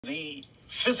the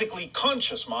physically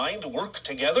conscious mind work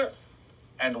together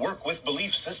and work with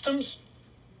belief systems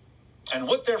and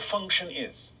what their function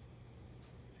is.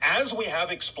 As we have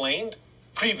explained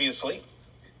previously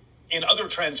in other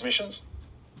transmissions,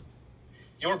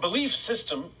 your belief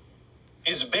system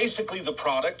is basically the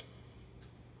product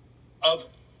of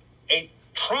a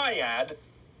triad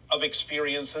of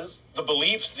experiences, the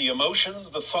beliefs, the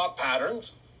emotions, the thought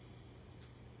patterns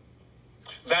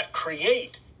that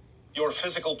create your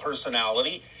physical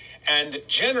personality and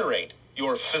generate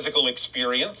your physical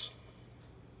experience.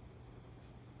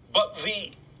 But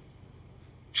the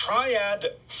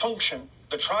triad function,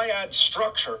 the triad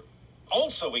structure,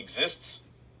 also exists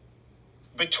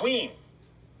between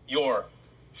your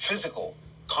physical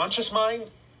conscious mind,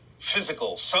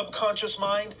 physical subconscious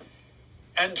mind,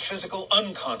 and physical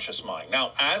unconscious mind.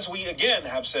 Now, as we again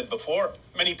have said before,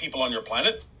 many people on your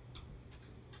planet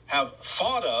have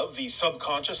thought of the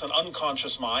subconscious and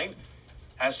unconscious mind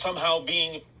as somehow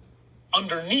being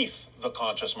underneath the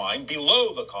conscious mind,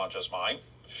 below the conscious mind,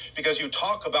 because you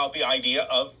talk about the idea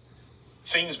of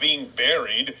things being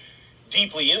buried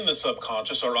deeply in the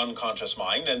subconscious or unconscious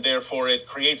mind, and therefore it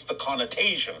creates the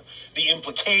connotation, the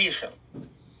implication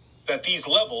that these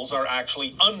levels are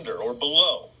actually under or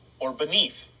below or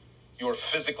beneath your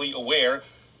physically aware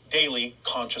daily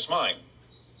conscious mind.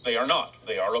 They are not.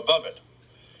 They are above it.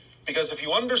 Because if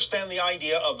you understand the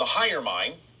idea of the higher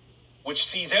mind, which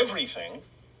sees everything,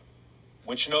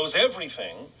 which knows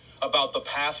everything about the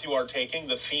path you are taking,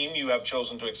 the theme you have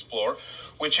chosen to explore,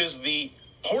 which is the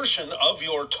portion of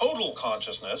your total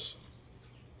consciousness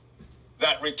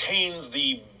that retains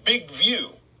the big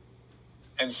view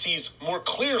and sees more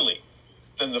clearly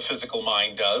than the physical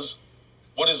mind does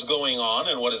what is going on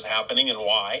and what is happening and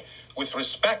why with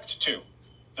respect to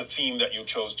the theme that you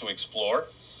chose to explore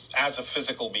as a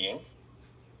physical being,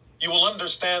 you will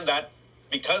understand that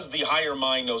because the higher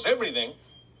mind knows everything,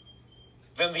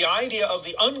 then the idea of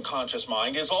the unconscious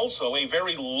mind is also a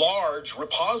very large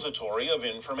repository of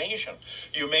information.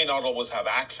 You may not always have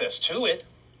access to it,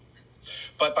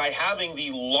 but by having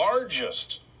the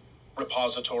largest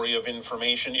repository of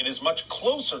information, it is much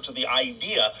closer to the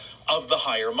idea of the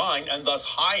higher mind and thus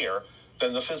higher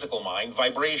than the physical mind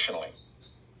vibrationally,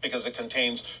 because it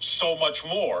contains so much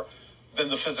more than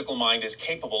the physical mind is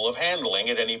capable of handling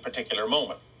at any particular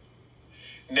moment.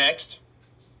 Next,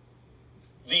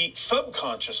 the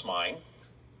subconscious mind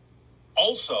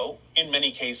also, in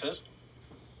many cases,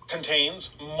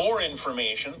 contains more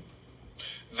information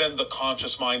than the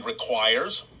conscious mind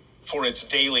requires for its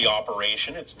daily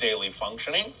operation, its daily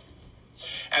functioning,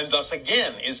 and thus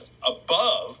again is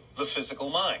above the physical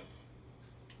mind.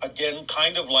 Again,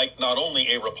 kind of like not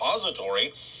only a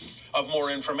repository of more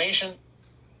information,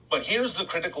 but here's the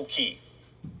critical key.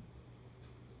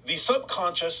 The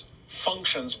subconscious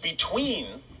functions between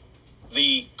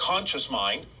the conscious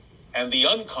mind and the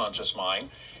unconscious mind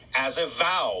as a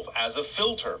valve, as a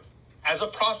filter, as a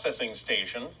processing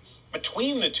station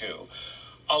between the two,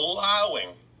 allowing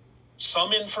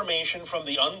some information from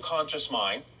the unconscious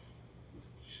mind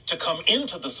to come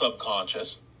into the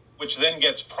subconscious, which then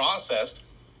gets processed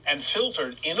and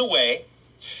filtered in a way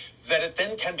that it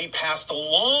then can be passed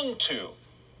along to,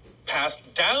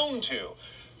 passed down to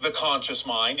the conscious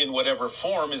mind in whatever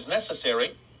form is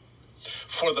necessary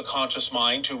for the conscious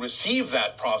mind to receive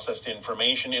that processed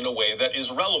information in a way that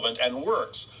is relevant and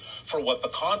works for what the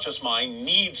conscious mind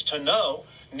needs to know,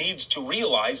 needs to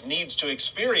realize, needs to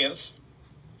experience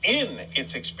in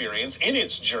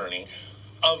its journey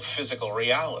of physical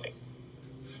reality.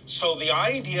 So the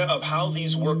idea of how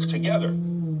these work together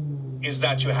is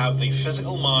that you have the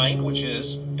physical mind, which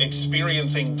is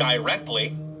experiencing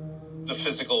directly the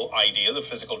physical idea, the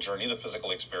physical journey, the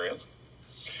physical experience.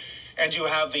 And you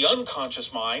have the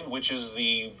unconscious mind, which is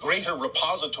the greater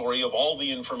repository of all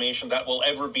the information that will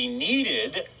ever be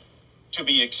needed to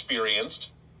be experienced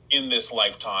in this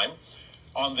lifetime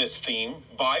on this theme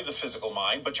by the physical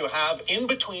mind. But you have in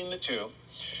between the two,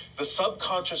 the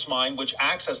subconscious mind, which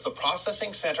acts as the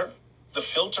processing center, the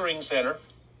filtering center,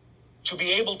 to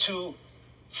be able to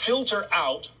filter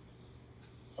out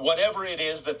whatever it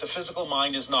is that the physical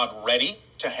mind is not ready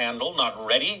to handle, not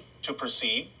ready to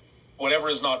perceive, whatever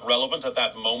is not relevant at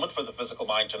that moment for the physical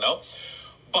mind to know,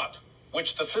 but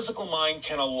which the physical mind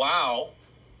can allow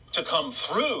to come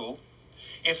through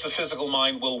if the physical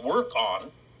mind will work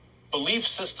on belief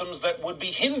systems that would be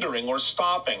hindering or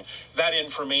stopping that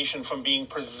information from being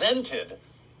presented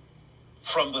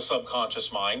from the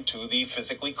subconscious mind to the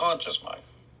physically conscious mind.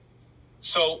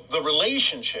 So the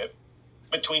relationship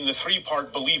between the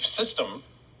three-part belief system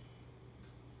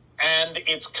and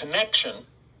its connection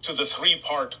to the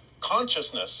three-part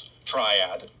consciousness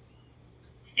triad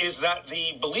is that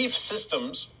the belief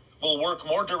systems will work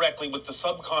more directly with the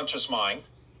subconscious mind,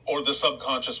 or the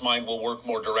subconscious mind will work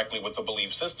more directly with the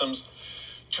belief systems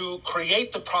to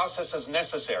create the processes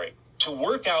necessary to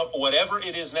work out whatever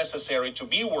it is necessary to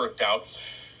be worked out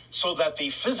so that the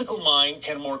physical mind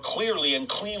can more clearly and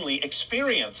cleanly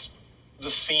experience the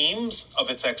themes of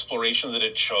its exploration that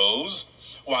it chose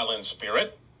while in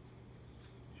spirit,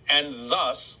 and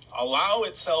thus allow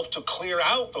itself to clear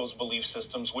out those belief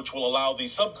systems, which will allow the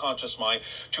subconscious mind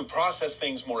to process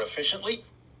things more efficiently,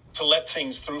 to let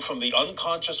things through from the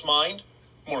unconscious mind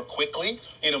more quickly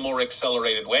in a more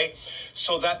accelerated way,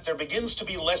 so that there begins to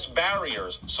be less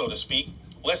barriers, so to speak,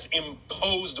 less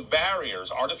imposed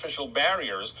barriers, artificial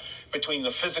barriers between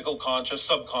the physical conscious,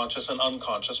 subconscious, and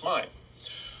unconscious mind.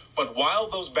 But while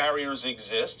those barriers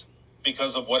exist,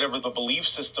 because of whatever the belief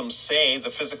systems say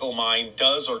the physical mind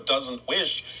does or doesn't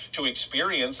wish to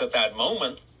experience at that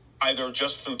moment, either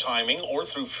just through timing or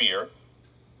through fear,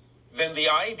 then the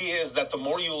idea is that the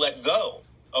more you let go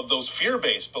of those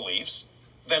fear-based beliefs,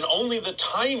 then only the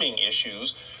timing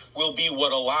issues will be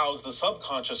what allows the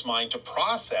subconscious mind to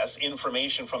process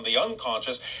information from the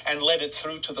unconscious and let it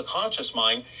through to the conscious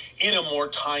mind in a more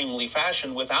timely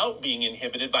fashion without being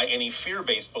inhibited by any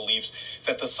fear-based beliefs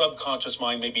that the subconscious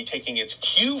mind may be taking its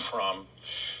cue from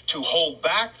to hold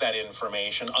back that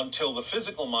information until the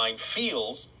physical mind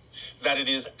feels that it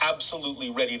is absolutely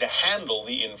ready to handle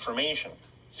the information.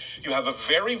 You have a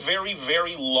very, very,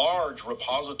 very large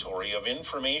repository of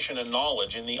information and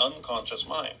knowledge in the unconscious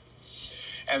mind.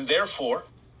 And therefore,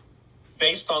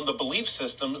 based on the belief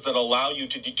systems that allow you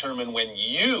to determine when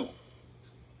you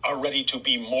are ready to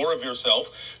be more of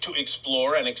yourself, to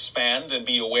explore and expand and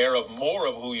be aware of more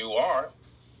of who you are,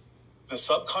 the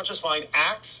subconscious mind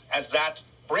acts as that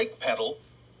brake pedal,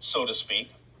 so to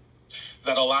speak,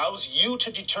 that allows you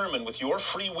to determine with your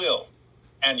free will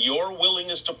and your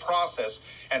willingness to process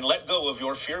and let go of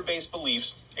your fear-based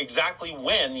beliefs exactly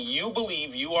when you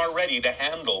believe you are ready to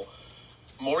handle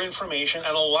more information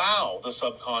and allow the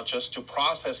subconscious to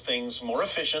process things more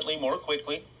efficiently, more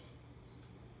quickly,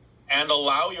 and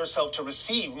allow yourself to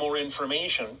receive more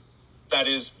information that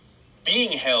is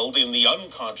being held in the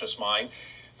unconscious mind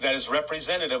that is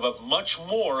representative of much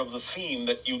more of the theme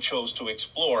that you chose to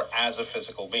explore as a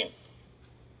physical being.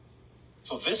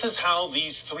 So this is how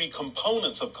these three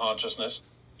components of consciousness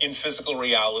in physical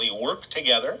reality work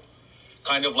together,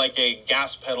 kind of like a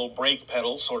gas pedal, brake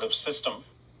pedal sort of system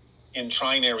in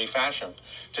trinary fashion,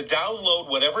 to download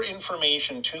whatever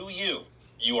information to you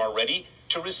you are ready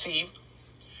to receive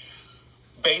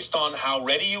based on how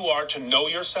ready you are to know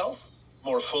yourself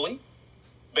more fully,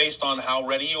 based on how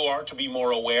ready you are to be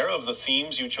more aware of the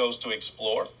themes you chose to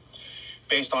explore,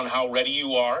 based on how ready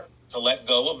you are to let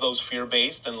go of those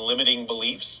fear-based and limiting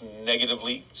beliefs,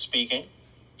 negatively speaking,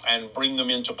 and bring them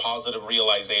into positive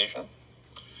realization.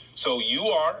 So you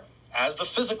are, as the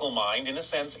physical mind, in a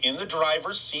sense, in the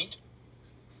driver's seat,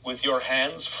 with your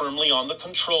hands firmly on the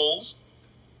controls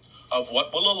of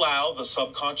what will allow the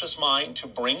subconscious mind to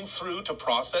bring through, to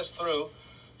process through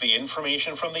the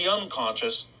information from the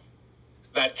unconscious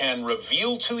that can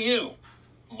reveal to you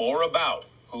more about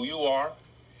who you are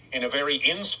in a very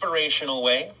inspirational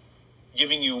way,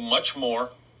 giving you much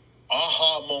more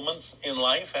aha moments in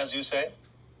life, as you say,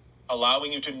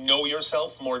 allowing you to know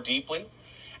yourself more deeply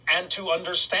and to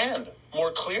understand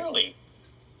more clearly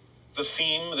the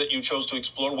theme that you chose to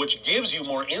explore, which gives you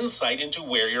more insight into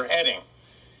where you're heading.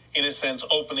 In a sense,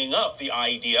 opening up the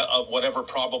idea of whatever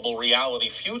probable reality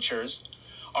futures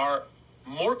are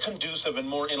more conducive and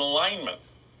more in alignment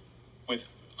with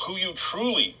who you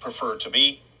truly prefer to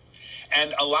be,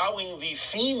 and allowing the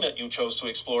theme that you chose to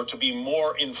explore to be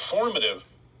more informative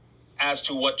as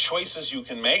to what choices you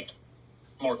can make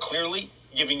more clearly,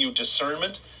 giving you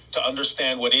discernment to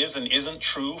understand what is and isn't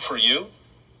true for you,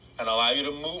 and allow you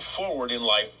to move forward in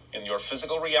life, in your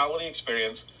physical reality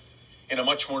experience, in a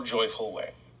much more joyful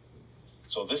way.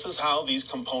 So this is how these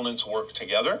components work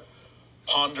together.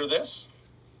 Ponder this,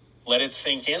 let it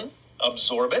sink in,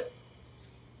 absorb it,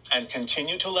 and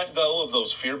continue to let go of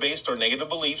those fear-based or negative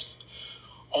beliefs,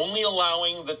 only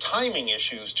allowing the timing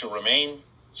issues to remain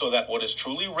so that what is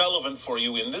truly relevant for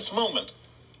you in this moment,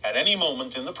 at any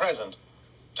moment in the present,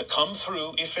 to come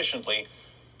through efficiently,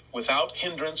 without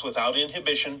hindrance, without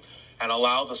inhibition, and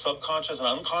allow the subconscious and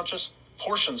unconscious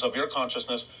portions of your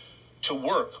consciousness to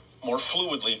work more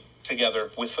fluidly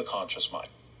together with the conscious mind.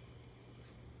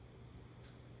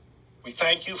 We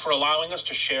thank you for allowing us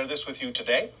to share this with you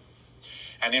today.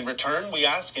 And in return, we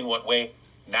ask, in what way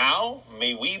now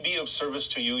may we be of service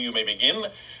to you? You may begin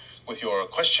with your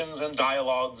questions and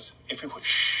dialogues if you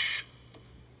wish.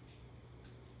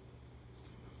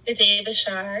 Good day,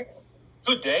 Bashar.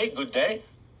 Good day, good day.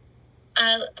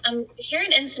 I'm here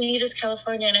in Encinitas,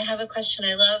 California, and I have a question.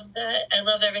 I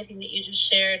love everything that you just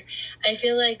shared. I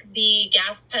feel like the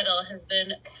gas pedal has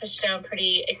been pushed down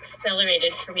pretty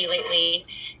accelerated for me lately,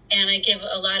 and I give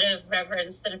a lot of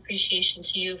reverence and appreciation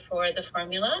to you for the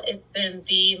formula. It's been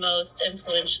the most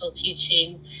influential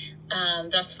teaching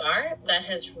thus far that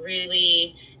has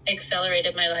really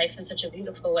accelerated my life in such a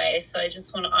beautiful way. So I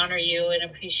just want to honor you and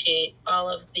appreciate all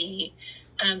of the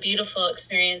beautiful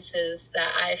experiences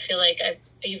that I feel like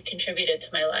you've contributed to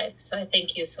my life. So I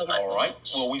thank you so much. All right.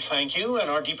 Well, we thank you and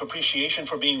our deep appreciation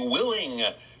for being willing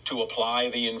to apply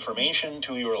the information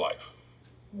to your life.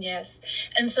 Yes.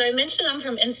 And so I mentioned I'm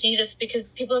from Encinitas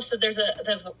because people have said there's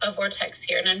a vortex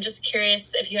here. And I'm just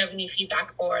curious if you have any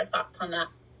feedback or thoughts on that.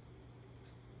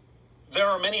 There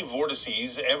are many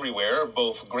vortices everywhere,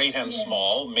 both great and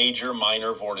small, major,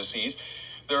 minor vortices.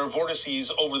 There are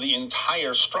vortices over the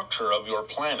entire structure of your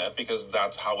planet because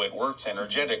that's how it works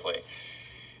energetically.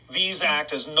 These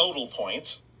act as nodal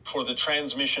points for the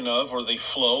transmission of or the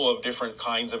flow of different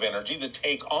kinds of energy that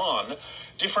take on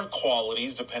different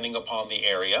qualities depending upon the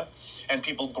area. And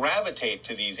people gravitate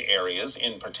to these areas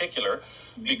in particular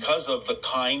because of the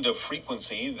kind of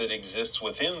frequency that exists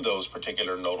within those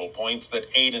particular nodal points that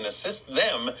aid and assist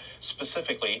them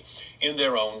specifically in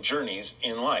their own journeys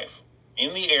in life.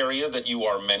 In the area that you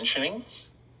are mentioning,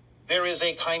 there is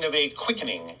a kind of a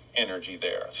quickening energy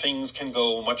there. Things can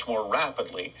go much more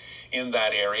rapidly in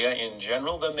that area in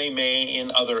general than they may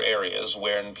in other areas.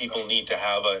 When people need to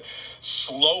have a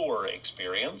slower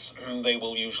experience, they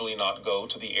will usually not go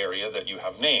to the area that you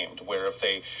have named, where if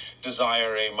they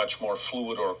desire a much more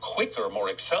fluid or quicker, more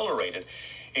accelerated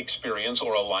experience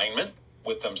or alignment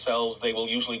with themselves, they will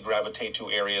usually gravitate to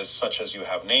areas such as you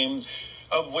have named,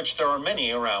 of which there are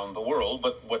many around the world,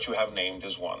 but what you have named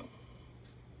is one.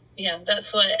 Yeah,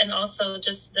 that's what, and also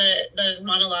just the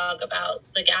monologue about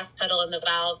the gas pedal and the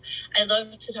valve. I'd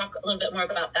love to talk a little bit more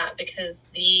about that because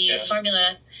the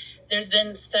formula, there's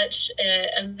been such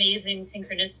amazing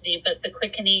synchronicity, but the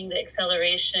quickening, the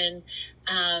acceleration,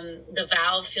 the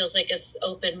valve feels like it's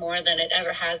open more than it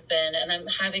ever has been. And I'm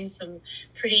having some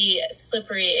pretty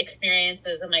slippery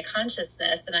experiences in my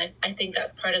consciousness. And I think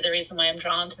that's part of the reason why I'm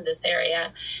drawn to this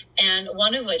area. And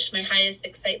one of which, my highest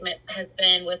excitement has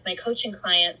been with my coaching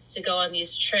clients to go on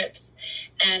these trips.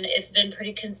 And it's been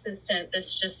pretty consistent.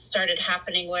 This just started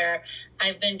happening where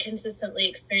I've been consistently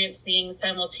experiencing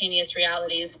simultaneous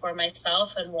realities for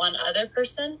myself and one other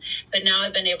person. But now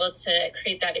I've been able to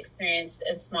create that experience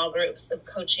in small groups of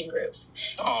coaching groups.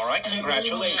 All right.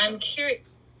 Congratulations. I'm curious.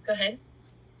 Go ahead.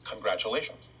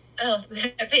 Congratulations. Oh,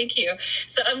 thank you.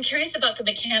 So I'm curious about the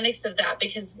mechanics of that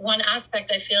because one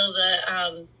aspect I feel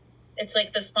it's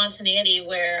like the spontaneity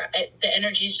where the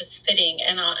energy is just fitting,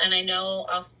 and I know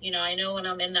I know when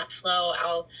I'm in that flow,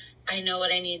 I know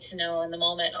what I need to know in the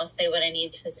moment. I'll say what I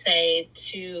need to say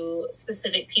to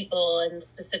specific people in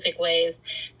specific ways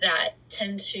that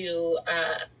tend to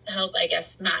help, I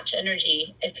guess, match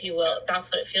energy, if you will.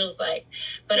 That's what it feels like.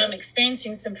 But yes. I'm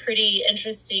experiencing some pretty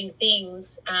interesting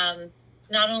things.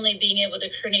 Not only being able to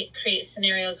create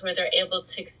scenarios where they're able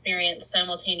to experience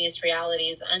simultaneous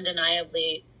realities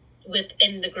undeniably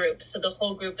within the group, so the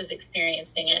whole group is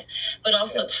experiencing it, but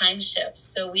also time shifts.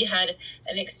 So we had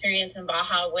an experience in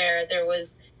Baja where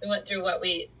we went through what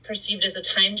we perceived as a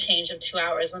time change of 2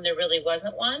 hours when there really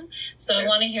wasn't one. So I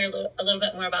want to hear a little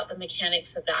bit more about the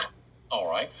mechanics of that. All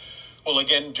right. Well,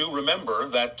 again, do remember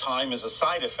that time is a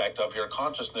side effect of your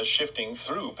consciousness shifting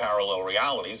through parallel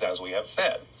realities, as we have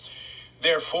said.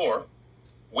 Therefore,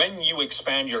 when you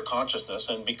expand your consciousness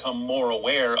and become more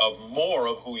aware of more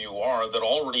of who you are that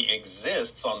already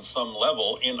exists on some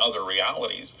level in other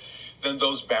realities, then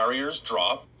those barriers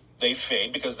drop, they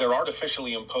fade because they're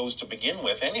artificially imposed to begin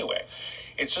with anyway.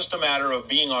 It's just a matter of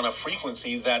being on a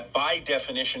frequency that by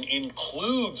definition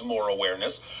includes more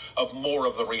awareness of more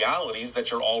of the realities that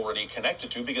you're already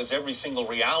connected to, because every single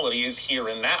reality is here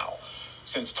and now.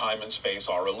 Since time and space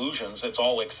are illusions, it's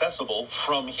all accessible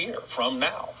from here, from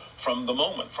now, from the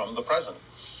moment, from the present.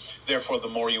 Therefore, the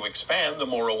more you expand, the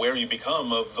more aware you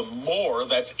become of the more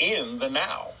that's in the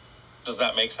now. Does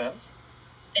that make sense?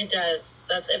 It does.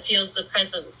 It feels the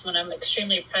presence when I'm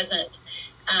extremely present.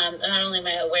 Not only am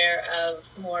I aware of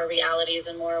more realities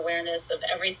and more awareness of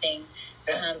everything,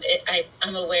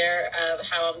 I'm aware of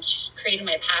how I'm creating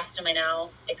my past and my now,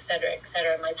 et cetera, et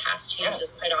cetera. My past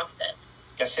changes quite often.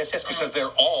 Yes, because they're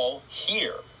all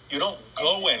here. You don't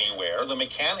go anywhere. The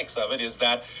mechanics of it is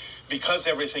that because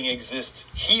everything exists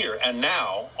here and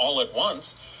now, all at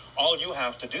once, All you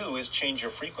have to do is change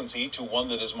your frequency to one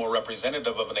that is more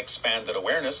representative of an expanded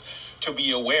awareness, to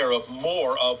be aware of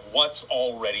more of what's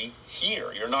already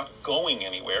here. You're not going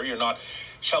anywhere. You're not,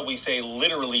 shall we say,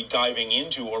 literally diving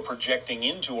into or projecting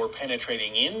into or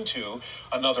penetrating into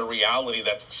another reality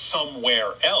that's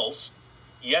somewhere else.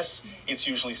 Yes, it's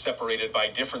usually separated by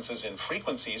differences in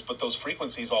frequencies, but those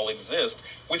frequencies all exist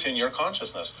within your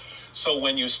consciousness. So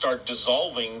when you start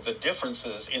dissolving the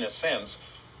differences, in a sense,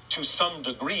 to some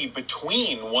degree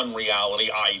between one reality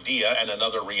idea and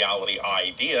another reality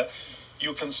idea,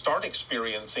 you can start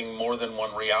experiencing more than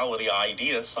one reality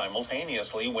idea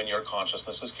simultaneously when your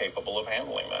consciousness is capable of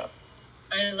handling that.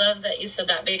 I love that you said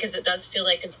that, because it does feel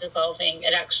like it's dissolving.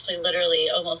 It actually literally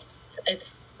almost,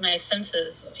 it's, my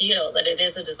senses feel that it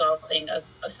is a dissolving of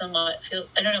somewhat,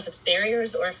 I don't know if it's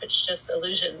barriers or if it's just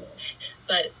illusions,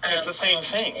 but it's the same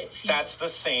thing. That's the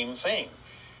same thing.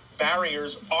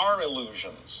 Barriers are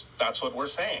illusions. That's what we're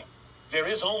saying. There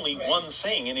is only one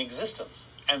thing in existence,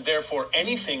 and therefore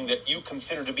anything that you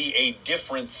consider to be a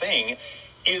different thing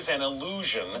is an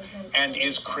illusion and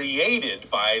is created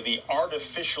by the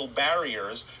artificial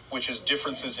barriers, which is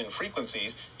differences in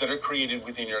frequencies that are created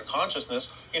within your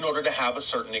consciousness in order to have a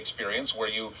certain experience where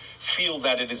you feel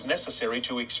that it is necessary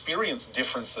to experience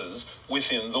differences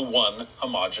within the one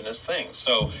homogeneous thing.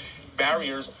 So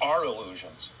barriers are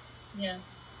illusions. Yeah,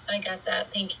 I got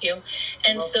that. Thank you.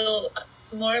 And so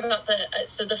more about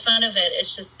the fun of it,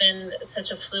 it's just been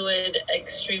such a fluid,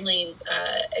 extremely,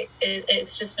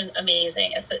 it's just been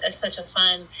amazing. It's such a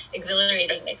fun,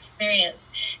 exhilarating experience.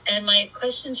 And my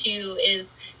question to you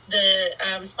is the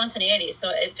spontaneity. So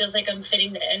it feels like I'm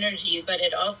fitting the energy, but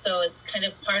it's kind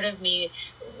of part of me,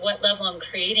 what level I'm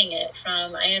creating it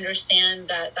from. I understand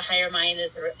that the higher mind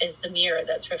is the mirror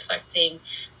that's reflecting,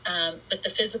 but the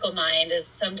physical mind is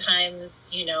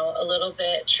sometimes, a little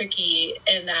bit tricky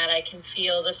in that I can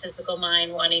feel the physical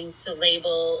mind wanting to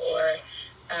label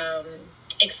or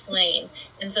explain.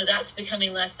 And so that's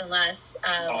becoming less and less.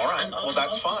 All right. Well,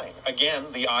 that's fine. Again,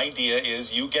 the idea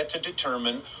is you get to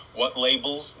determine what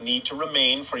labels need to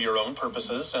remain for your own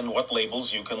purposes and what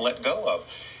labels you can let go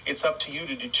of. It's up to you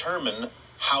to determine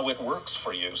how it works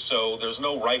for you. So there's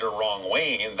no right or wrong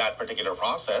way in that particular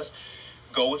process.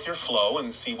 Go with your flow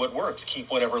and see what works.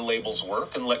 Keep whatever labels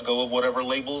work and let go of whatever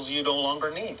labels you no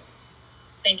longer need.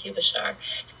 Thank you, Bashar.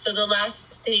 So the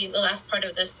last part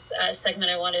of this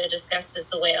segment I wanted to discuss is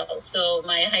the whales. So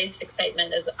my highest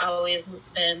excitement has always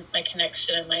been my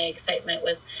connection and my excitement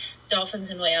with dolphins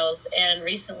and whales, and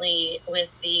recently with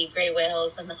the gray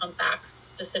whales and the humpbacks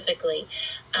specifically.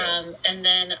 And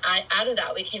then out of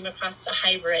that, we came across a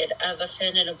hybrid of a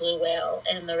fin and a blue whale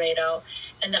in Laredo.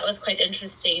 And that was quite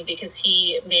interesting because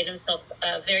he made himself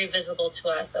very visible to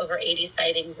us, over 80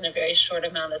 sightings in a very short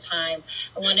amount of time.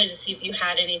 I wanted to see if you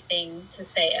had anything to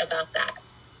say about that.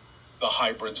 The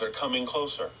hybrids are coming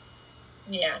closer.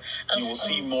 Yeah. You will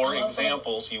see more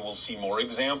examples. You will see more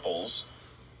examples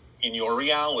in your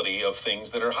reality of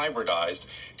things that are hybridized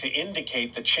to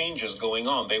indicate the changes going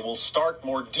on. They will start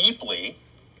more deeply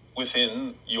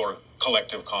within your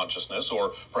collective consciousness,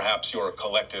 or perhaps your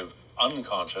collective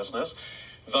unconsciousness,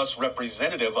 thus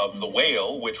representative of the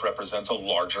whale, which represents a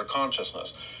larger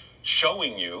consciousness,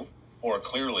 showing you more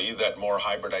clearly that more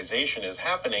hybridization is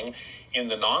happening in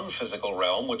the non-physical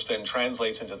realm, which then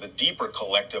translates into the deeper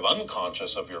collective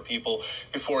unconscious of your people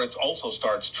before it also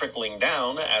starts trickling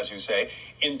down, as you say,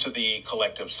 into the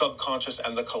collective subconscious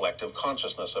and the collective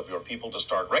consciousness of your people, to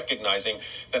start recognizing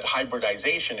that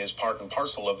hybridization is part and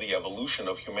parcel of the evolution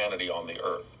of humanity on the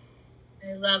earth.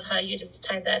 I love how you just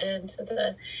tied that into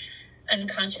the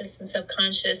unconscious and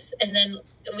subconscious. And then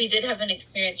we did have an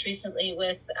experience recently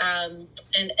with an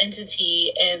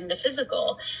entity in the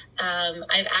physical.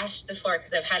 I've asked before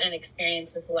because I've had an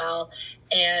experience as well,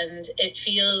 and it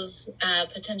feels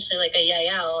potentially like a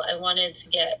Yael. I wanted to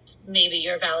get maybe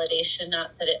your validation,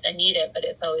 not that I need it, but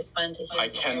it's always fun to hear. I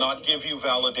cannot give you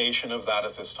validation of that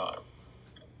at this time.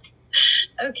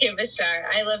 Okay, Bashar,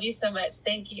 I love you so much.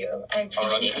 Thank you. I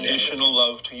appreciate Our unconditional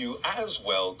love to you as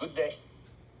well. Good day.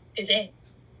 Good day.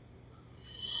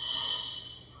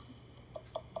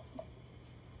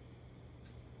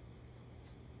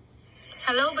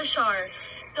 Hello, Bashar.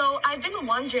 So I've been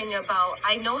wondering about,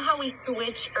 I know how we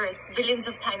switch Earths billions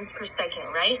of times per second,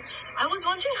 right? I was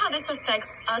wondering how this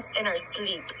affects us in our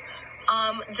sleep.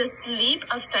 Does sleep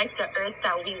affect the Earth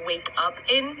that we wake up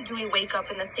in? Do we wake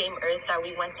up in the same Earth that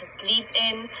we went to sleep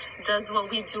in? Does what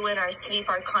we do in our sleep,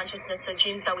 our consciousness, the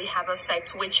dreams that we have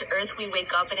affect which Earth we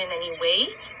wake up in any way?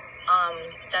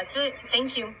 That's it.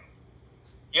 Thank you.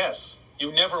 Yes,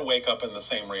 you never wake up in the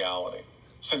same reality.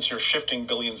 Since you're shifting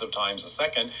billions of times a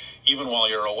second, even while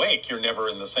you're awake, you're never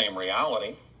in the same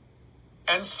reality.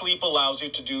 And sleep allows you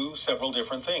to do several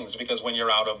different things, because when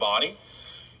you're out of body,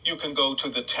 you can go to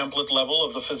the template level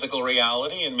of the physical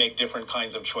reality and make different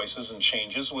kinds of choices and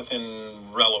changes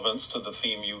within relevance to the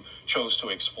theme you chose to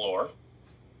explore.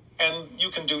 And you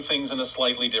can do things in a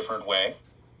slightly different way,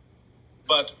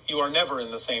 but you are never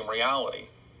in the same reality.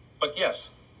 But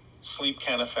yes, sleep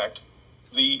can affect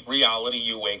the reality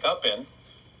you wake up in.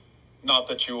 Not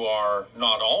that you are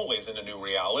not always in a new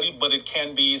reality, but it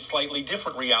can be a slightly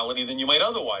different reality than you might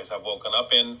otherwise have woken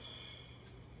up in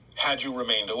had you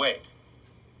remained awake.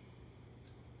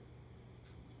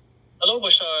 Hello,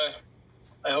 Bashar.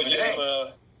 I hope Good you day. have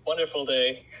a wonderful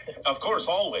day. Of course,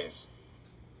 always.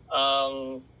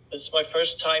 This is my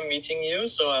first time meeting you,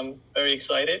 so I'm very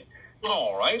excited.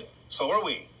 All right, so are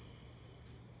we.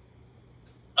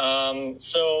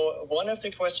 So one of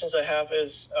the questions I have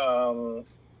is,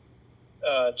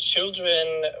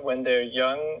 children, when they're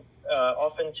young,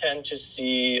 often tend to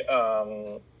see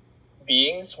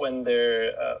beings when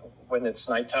when it's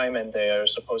nighttime and they are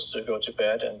supposed to go to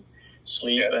bed and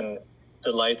sleep, and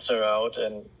the lights are out,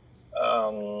 and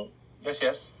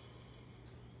Yes.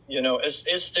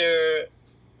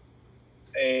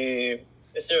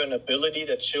 is there an ability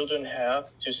that children have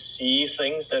to see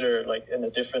things that are like in a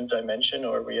different dimension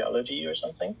or reality or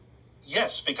something?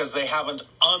 Yes, because they haven't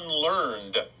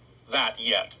unlearned that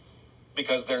yet,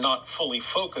 because they're not fully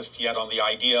focused yet on the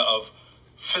idea of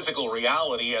physical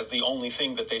reality as the only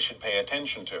thing that they should pay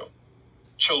attention to.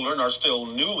 Children are still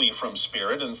newly from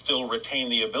spirit and still retain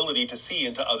the ability to see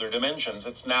into other dimensions.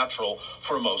 It's natural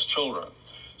for most children.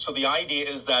 So the idea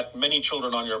is that many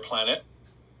children on your planet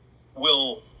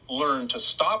will learn to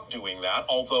stop doing that,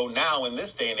 although now in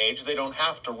this day and age, they don't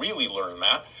have to really learn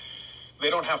that. They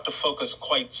don't have to focus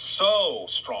quite so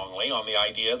strongly on the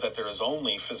idea that there is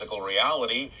only physical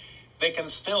reality. They can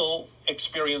still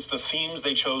experience the themes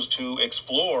they chose to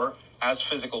explore as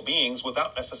physical beings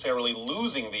without necessarily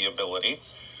losing the ability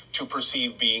to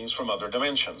perceive beings from other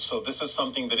dimensions. So this is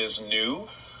something that is new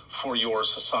for your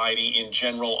society in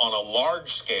general on a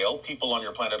large scale. People on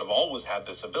your planet have always had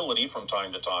this ability from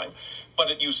time to time, but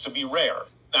it used to be rare.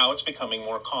 Now it's becoming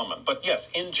more common. But yes,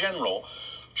 in general,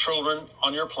 children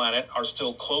on your planet are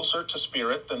still closer to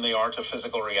spirit than they are to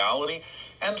physical reality,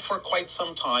 and for quite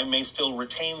some time may still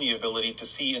retain the ability to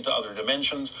see into other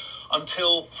dimensions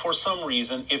until, for some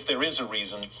reason, if there is a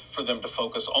reason for them to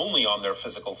focus only on their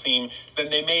physical theme, then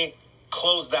they may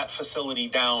close that facility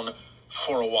down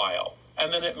for a while.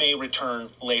 And then it may return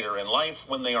later in life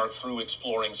when they are through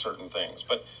exploring certain things.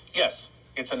 But yes,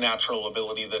 it's a natural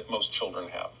ability that most children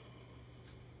have.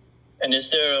 And is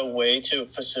there a way to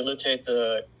facilitate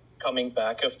the coming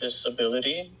back of this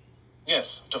ability?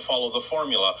 Yes, to follow the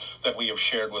formula that we have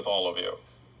shared with all of you.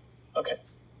 Okay.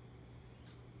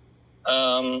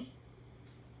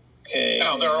 Okay.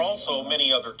 Now, there are also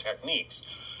many other techniques.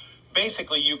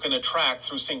 Basically, you can attract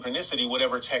through synchronicity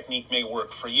whatever technique may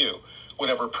work for you.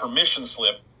 Whatever permission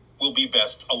slip will be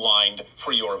best aligned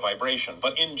for your vibration.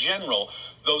 But in general,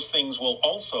 those things will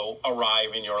also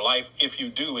arrive in your life if you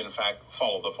do, in fact,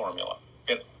 follow the formula.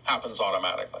 It happens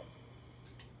automatically.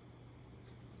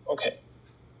 Okay.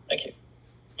 Thank you.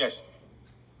 Yes.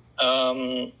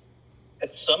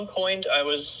 At some point, I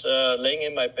was laying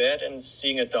in my bed and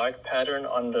seeing a dark pattern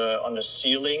on the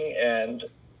ceiling, and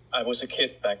I was a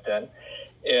kid back then,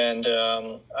 and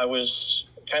I was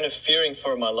kind of fearing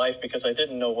for my life because I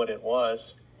didn't know what it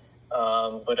was,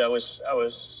 but I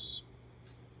was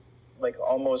like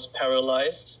almost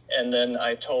paralyzed, and then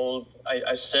I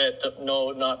said,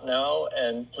 no, not now,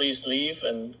 and please leave,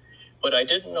 but I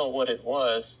didn't know what it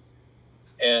was,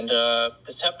 and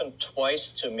this happened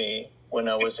twice to me when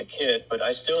I was a kid, but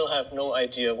I still have no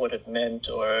idea what it meant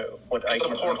or what it's a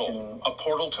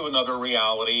portal to another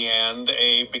reality, and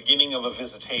a beginning of a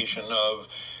visitation of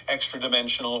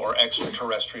extra-dimensional or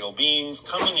extraterrestrial beings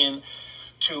coming in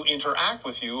to interact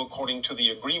with you according to the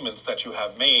agreements that you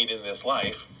have made in this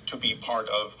life to be part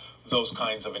of those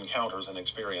kinds of encounters and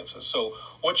experiences. So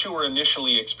what you were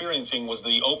initially experiencing was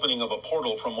the opening of a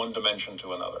portal from one dimension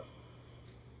to another.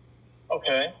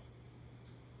 Okay.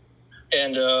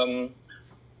 And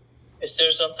is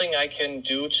there something I can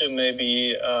do to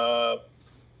maybe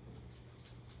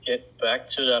get back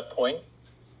to that point?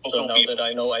 So now that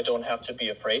I know I don't have to be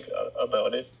afraid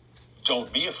about it.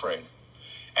 Don't be afraid.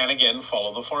 And again,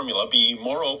 follow the formula. Be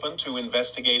more open to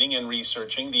investigating and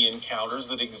researching the encounters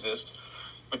that exist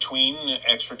between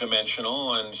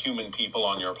extra-dimensional and human people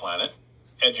on your planet.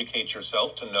 Educate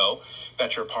yourself to know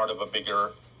that you're part of a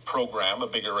bigger program, a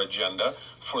bigger agenda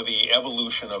for the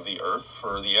evolution of the Earth,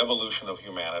 for the evolution of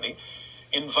humanity.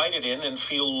 invite it in and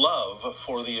feel love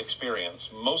for the experience.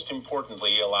 Most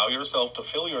importantly, allow yourself to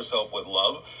fill yourself with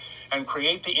love and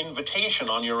create the invitation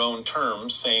on your own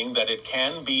terms, saying that it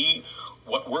can be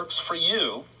what works for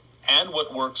you and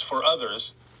what works for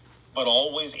others, but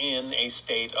always in a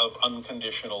state of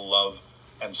unconditional love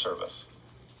and service.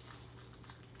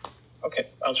 Okay,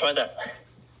 I'll try that.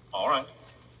 All right.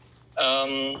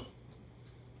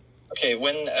 Okay,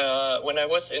 when I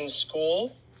was in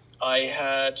school, I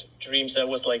had dreams. That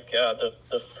was like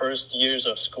the first years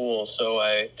of school, so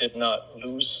I did not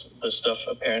lose the stuff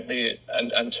apparently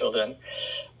until then.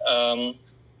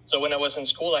 So when I was in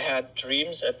school, I had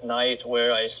dreams at night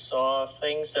where I saw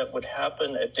things that would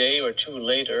happen a day or two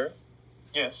later.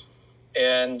 Yes.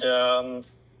 And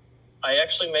I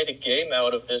actually made a game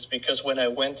out of this, because when I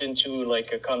went into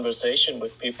like a conversation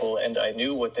with people and I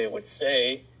knew what they would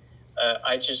say,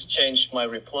 I just changed my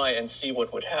reply and see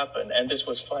what would happen. And this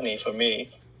was funny for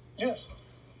me. Yes.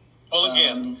 Well,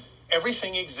 again,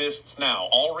 everything exists now.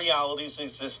 All realities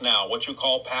exist now. What you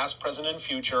call past, present, and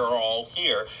future are all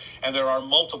here. And there are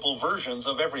multiple versions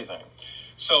of everything.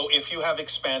 So if you have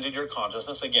expanded your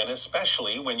consciousness, again,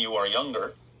 especially when you are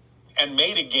younger, and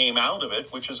made a game out of it,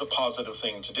 which is a positive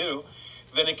thing to do,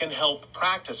 then it can help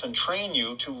practice and train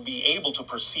you to be able to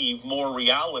perceive more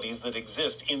realities that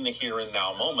exist in the here and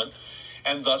now moment.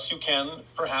 And thus you can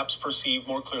perhaps perceive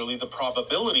more clearly the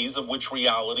probabilities of which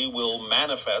reality will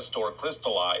manifest or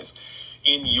crystallize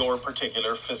in your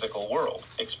particular physical world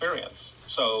experience.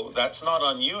 So that's not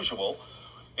unusual.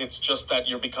 It's just that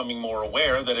you're becoming more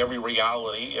aware that every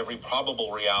reality, every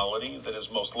probable reality that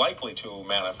is most likely to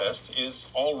manifest is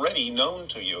already known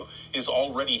to you, is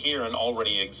already here and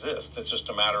already exists. It's just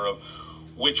a matter of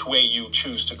which way you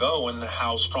choose to go and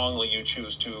how strongly you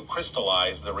choose to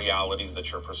crystallize the realities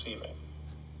that you're perceiving.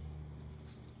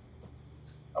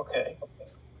 Okay.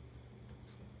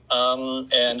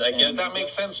 And I guess... Did that make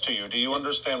sense to you? Do you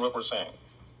understand what we're saying?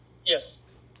 Yes.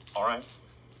 All right.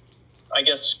 I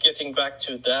guess getting back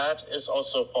to that is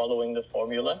also following the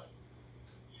formula.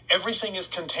 Everything is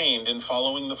contained in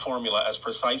following the formula as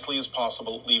precisely as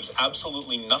possible. It leaves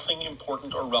absolutely nothing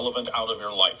important or relevant out of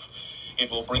your life. It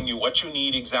will bring you what you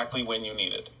need exactly when you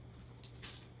need it.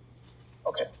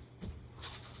 Okay.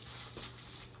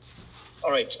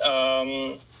 All right.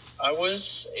 I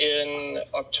was in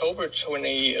October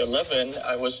 2011,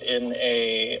 I was in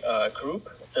a group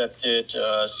that did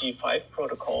C5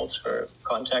 protocols for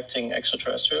contacting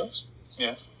extraterrestrials.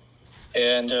 Yes.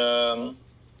 And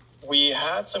we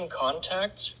had some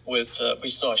contact with,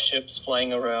 we saw ships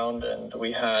flying around, and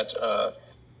we had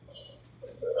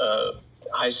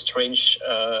high strangeness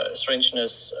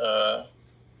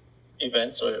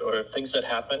events or things that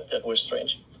happened that were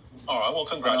strange. All right, well,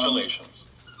 congratulations.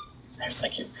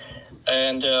 Thank you.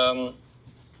 And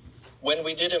when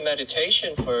we did a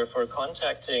meditation for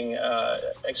contacting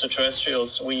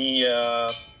extraterrestrials, it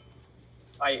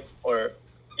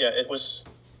was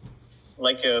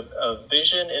like a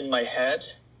vision in my head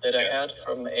that I had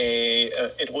from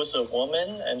it was a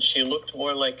woman, and she looked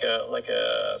more like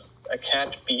a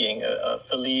cat being, a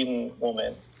feline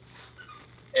woman.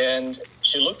 And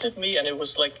she looked at me, and it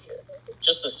was like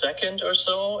just a second or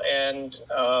so, and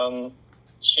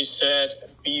she said,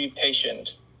 "Be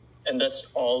patient." And that's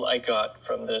all I got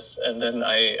from this. And then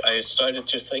I started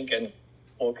to think and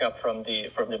woke up from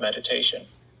the meditation.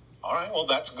 All right, well,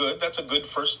 that's good. That's a good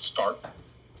first start.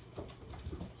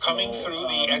 Coming through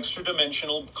the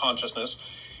extra-dimensional consciousness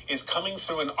is coming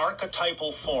through an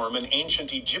archetypal form, an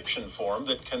ancient Egyptian form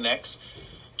that connects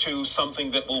to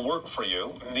something that will work for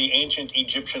you. The ancient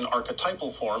Egyptian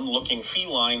archetypal form, looking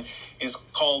feline, is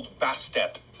called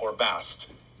Bastet or Bast,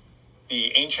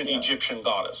 the ancient Egyptian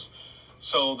goddess.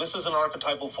 So this is an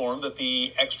archetypal form that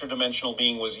the extra-dimensional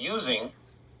being was using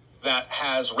that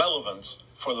has relevance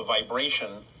for the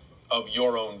vibration of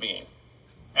your own being.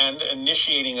 And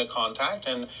initiating a contact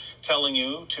and telling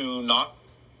you to not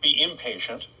be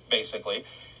impatient, basically,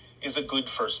 is a good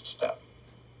first step.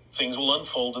 Things will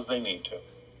unfold as they need to.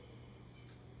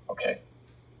 Okay.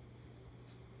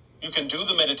 You can do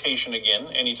the meditation again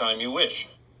anytime you wish.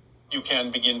 You can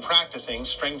begin practicing,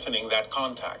 strengthening that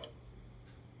contact.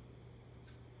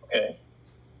 Okay.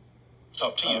 It's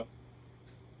up to you.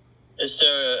 Is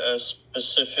there a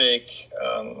specific,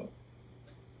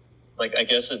 I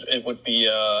guess it would be...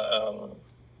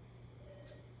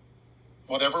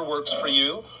 whatever works for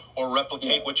you, or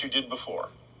replicate what you did before.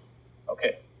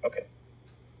 Okay.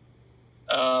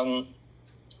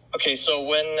 Okay, so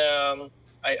when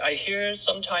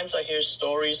sometimes I hear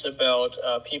stories about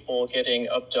people getting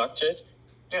abducted.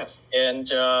 Yes. And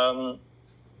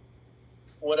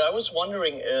what I was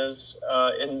wondering is,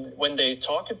 when they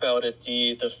talk about it,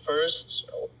 the first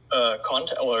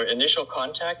contact or initial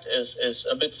contact is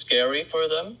a bit scary for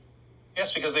them.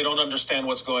 Yes, because they don't understand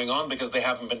what's going on, because they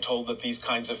haven't been told that these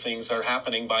kinds of things are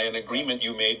happening by an agreement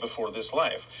you made before this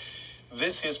life.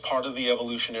 This is part of the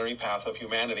evolutionary path of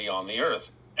humanity on the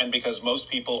earth. And because most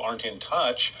people aren't in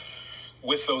touch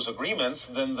with those agreements,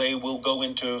 then they will go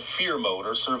into fear mode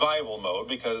or survival mode,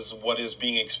 because what is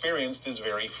being experienced is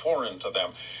very foreign to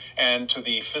them. And to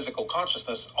the physical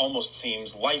consciousness almost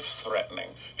seems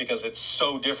life-threatening, because it's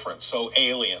so different, so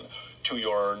alien to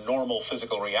your normal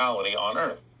physical reality on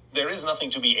earth. There is nothing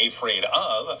to be afraid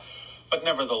of, but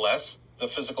nevertheless, the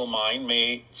physical mind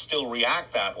may still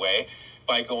react that way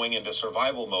by going into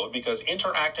survival mode, because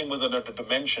interacting with another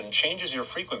dimension changes your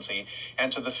frequency,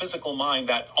 and to the physical mind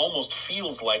that almost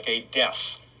feels like a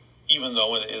death. Even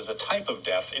though it is a type of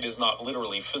death, it is not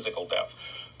literally physical death.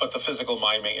 But the physical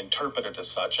mind may interpret it as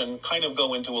such and kind of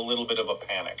go into a little bit of a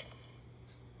panic.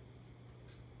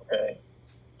 Okay.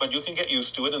 But you can get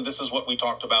used to it, and this is what we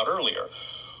talked about earlier.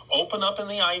 Open up in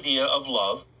the idea of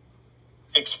love.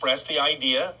 Express the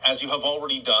idea, as you have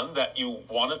already done, that you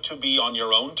want it to be on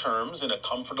your own terms in a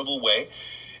comfortable way,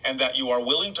 and that you are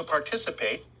willing to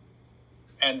participate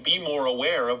and be more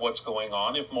aware of what's going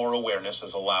on if more awareness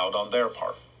is allowed on their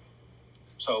part.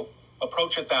 So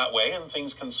approach it that way, and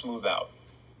things can smooth out.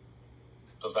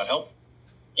 Does that help?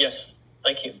 Yes.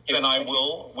 Thank you. Then I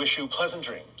will wish you pleasant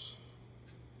dreams.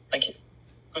 Thank you.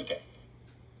 Good day.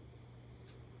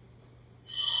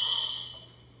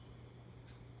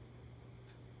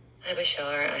 Hi,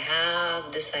 Bashar. I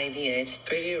have this idea. It's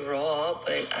pretty raw,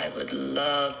 but I would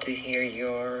love to hear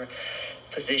your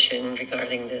position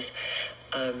regarding this.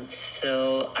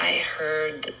 So I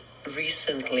heard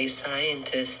recently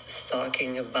scientists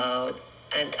talking about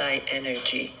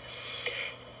anti-energy,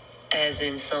 as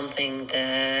in something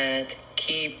that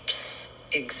keeps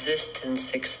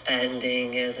existence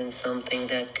expanding, as in something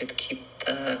that could keep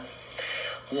the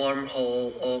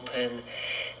wormhole open.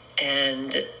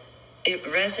 And it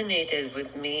resonated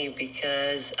with me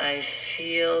because I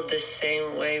feel the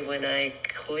same way when I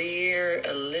clear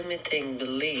a limiting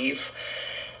belief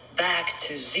back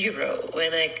to zero,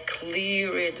 when I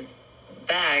clear it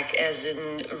back, as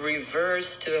in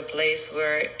reverse to a place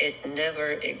where it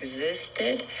never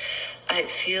existed. I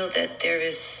feel that there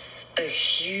is a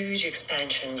huge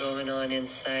expansion going on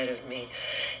inside of me.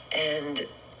 And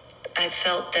I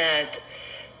felt that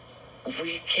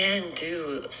we can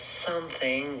do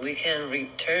something, we can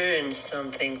return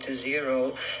something to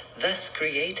zero, thus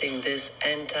creating this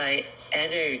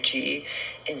anti-energy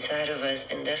inside of us,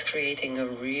 and thus creating a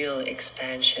real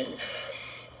expansion.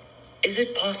 Is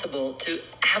it possible to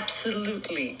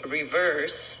absolutely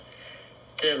reverse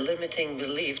the limiting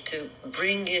belief, to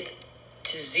bring it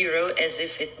to zero as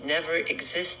if it never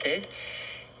existed?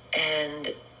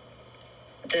 And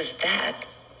does that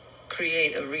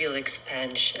create a real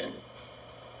expansion?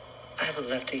 I would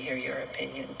love to hear your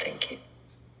opinion. Thank you.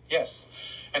 Yes.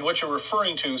 And what you're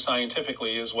referring to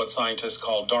scientifically is what scientists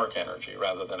call dark energy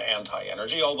rather than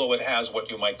anti-energy, although it has what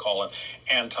you might call an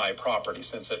anti-property,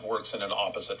 since it works in an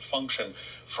opposite function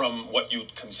from what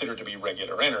you'd consider to be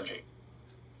regular energy.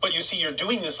 But you see, you're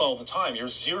doing this all the time. You're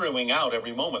zeroing out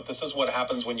every moment. This is what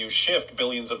happens when you shift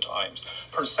billions of times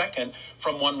per second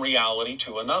from one reality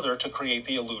to another to create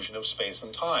the illusion of space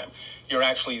and time. You're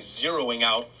actually zeroing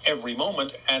out every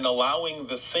moment and allowing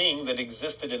the thing that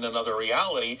existed in another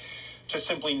reality to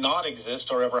simply not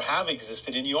exist or ever have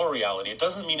existed in your reality. It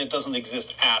doesn't mean it doesn't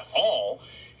exist at all.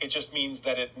 It just means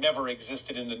that it never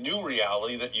existed in the new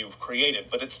reality that you've created,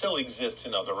 but it still exists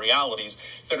in other realities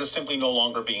that are simply no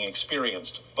longer being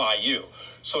experienced by you.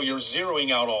 So you're zeroing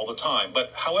out all the time.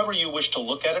 But however you wish to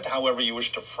look at it, however you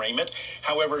wish to frame it,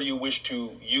 however you wish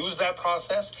to use that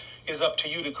process, is up to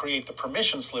you to create the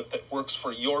permission slip that works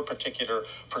for your particular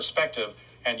perspective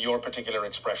and your particular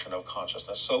expression of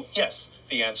consciousness. So yes,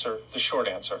 the short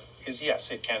answer is yes,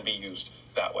 it can be used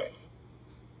that way.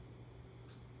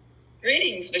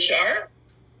 Greetings, Bashar.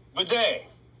 Good day.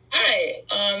 Hi.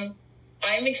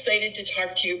 I'm excited to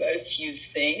talk to you about a few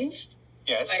things.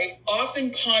 Yes. I've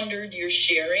often pondered your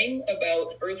sharing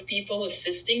about Earth people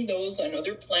assisting those on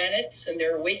other planets in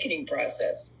their awakening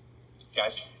process.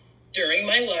 Yes. During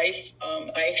my life,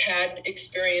 I've had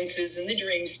experiences in the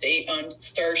dream state on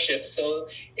starships, so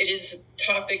it is a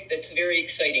topic that's very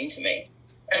exciting to me.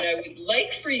 And I would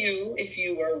like for you, if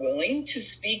you are willing, to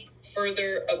speak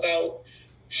further about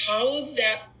how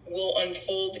that will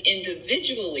unfold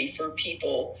individually for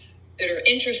people that are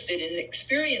interested in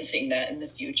experiencing that in the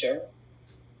future.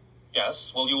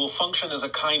 Yes. Well, you will function as a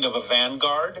kind of a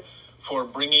vanguard for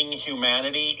bringing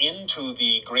humanity into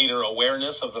the greater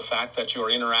awareness of the fact that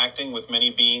you're interacting with many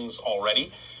beings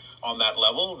already on that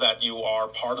level, that you are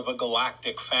part of a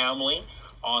galactic family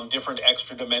on different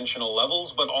extra dimensional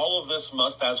levels. But all of this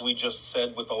must, as we just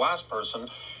said with the last person,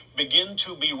 begin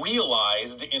to be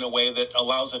realized in a way that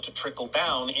allows it to trickle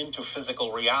down into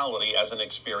physical reality as an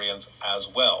experience as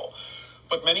well.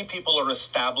 But many people are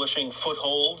establishing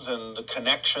footholds and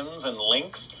connections and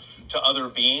links to other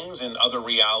beings in other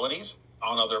realities,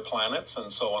 on other planets, and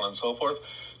so on and so forth,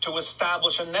 to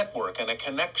establish a network and a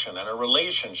connection and a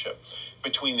relationship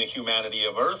between the humanity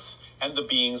of Earth and the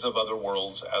beings of other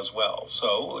worlds as well.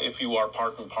 So if you are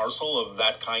part and parcel of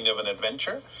that kind of an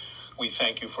adventure, we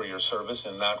thank you for your service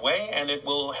in that way, and it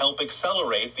will help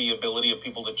accelerate the ability of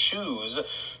people to choose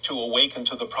to awaken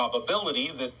to the probability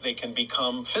that they can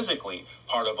become physically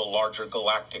part of a larger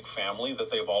galactic family that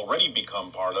they've already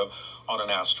become part of on an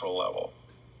astral level.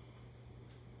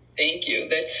 Thank you.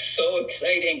 That's so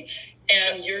exciting.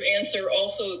 And your answer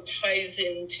also ties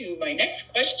into my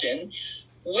next question.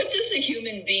 What does a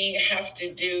human being have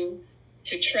to do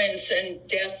to transcend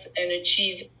death and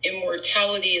achieve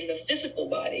immortality in the physical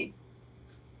body?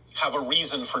 Have a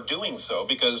reason for doing so,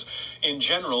 because in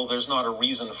general, there's not a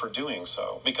reason for doing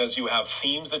so, because you have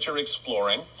themes that you're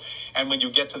exploring. And when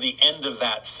you get to the end of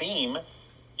that theme,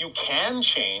 you can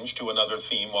change to another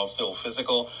theme while still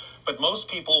physical, but most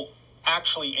people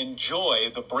actually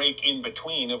enjoy the break in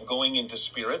between of going into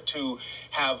spirit to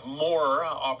have more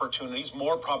opportunities,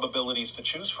 more probabilities to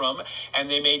choose from, and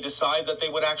they may decide that they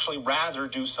would actually rather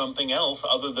do something else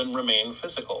other than remain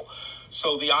physical.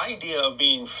 So the idea of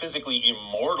being physically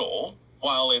immortal,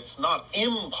 while it's not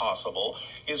impossible,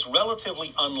 is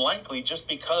relatively unlikely just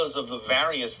because of the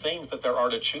various things that there are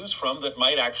to choose from that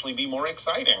might actually be more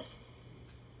exciting.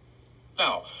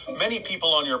 Now, many people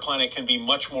on your planet can be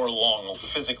much more long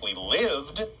physically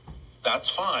lived. That's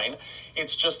fine.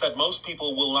 It's just that most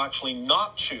people will actually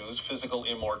not choose physical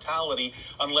immortality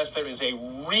unless there is a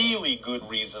really good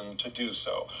reason to do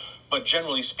so. But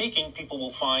generally speaking, people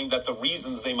will find that the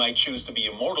reasons they might choose to be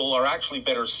immortal are actually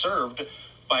better served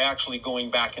by actually going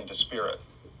back into spirit.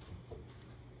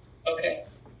 Okay,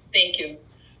 thank you.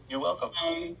 You're welcome.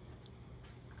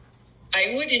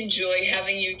 I would enjoy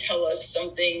having you tell us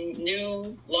something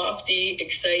new, lofty,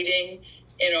 exciting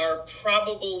in our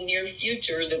probable near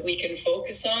future that we can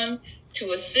focus on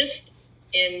to assist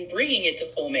in bringing it to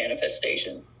full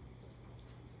manifestation.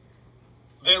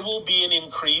 There will be an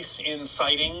increase in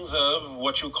sightings of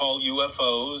what you call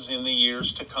UFOs in the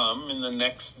years to come, in the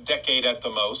next decade at the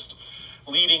most,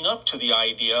 leading up to the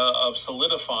idea of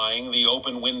solidifying the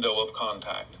open window of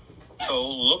contact. So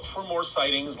look for more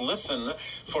sightings, listen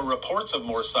for reports of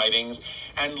more sightings,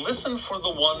 and listen for the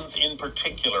ones in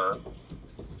particular.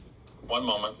 One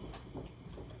moment.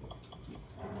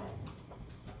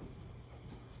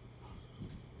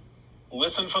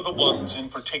 Listen for the ones in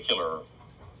particular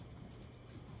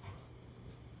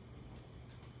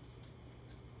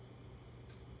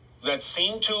that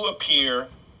seem to appear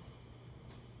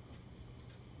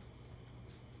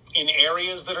in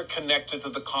areas that are connected to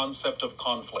the concept of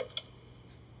conflict,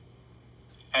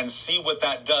 and see what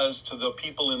that does to the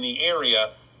people in the area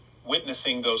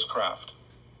witnessing those craft.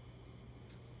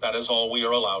 That is all we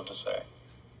are allowed to say.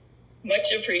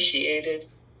 Much appreciated.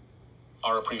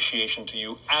 Our appreciation to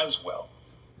you as well.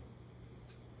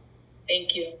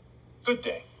 Thank you. Good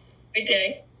day. Good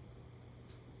day.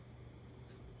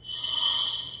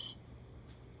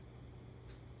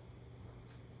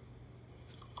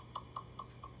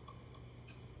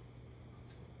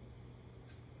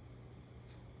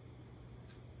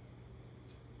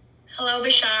 Hello,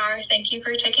 Bashar. Thank you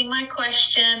for taking my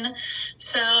question.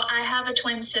 So I have a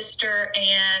twin sister,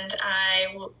 and I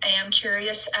am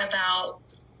curious about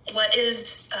what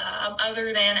is,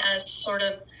 other than us sort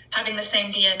of having the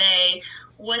same DNA,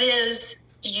 what is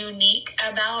unique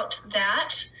about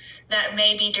that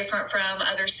may be different from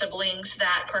other siblings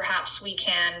that perhaps we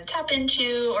can tap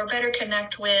into or better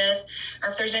connect with, or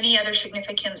if there's any other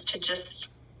significance to just,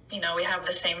 we have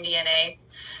the same DNA.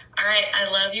 All right. I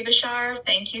love you, Bashar.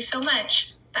 Thank you so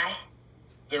much. Bye.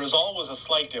 There is always a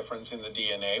slight difference in the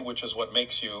DNA, which is what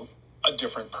makes you a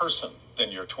different person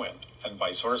than your twin, and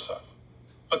vice versa.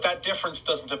 But that difference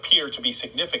doesn't appear to be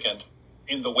significant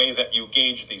in the way that you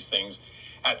gauge these things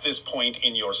at this point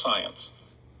in your science.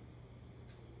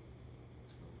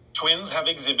 Twins have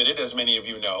exhibited, as many of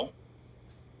you know,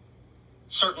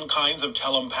 certain kinds of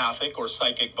telepathic or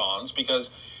psychic bonds because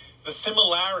the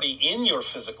similarity in your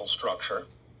physical structure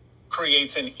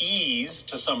creates an ease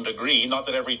to some degree, not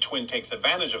that every twin takes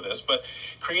advantage of this, but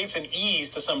creates an ease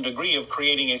to some degree of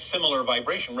creating a similar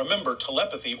vibration. Remember,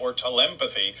 telepathy or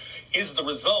telempathy is the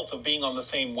result of being on the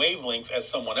same wavelength as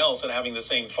someone else and having the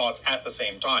same thoughts at the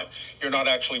same time. You're not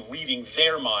actually reading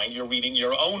their mind, you're reading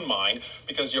your own mind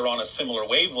because you're on a similar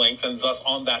wavelength, and thus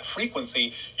on that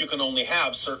frequency, you can only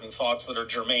have certain thoughts that are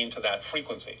germane to that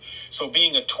frequency. So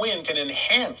being a twin can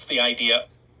enhance the idea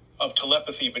of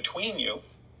telepathy between you,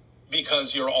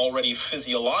 because you're already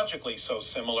physiologically so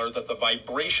similar that the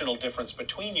vibrational difference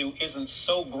between you isn't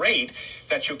so great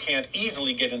that you can't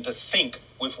easily get into sync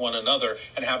with one another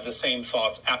and have the same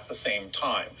thoughts at the same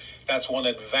time. That's one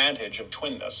advantage of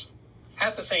twinness.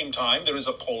 At the same time, there is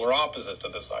a polar opposite to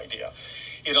this idea.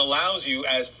 It allows you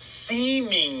as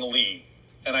seemingly,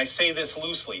 and I say this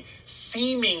loosely,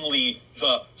 seemingly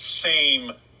the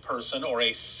same person or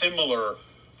a similar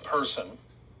person,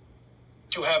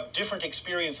 to have different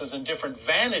experiences and different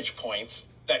vantage points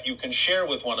that you can share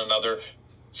with one another.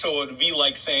 So it would be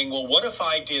like saying, well, what if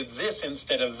I did this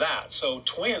instead of that? So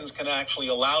twins can actually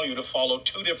allow you to follow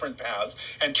two different paths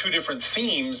and two different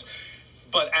themes,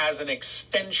 but as an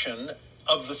extension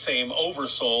of the same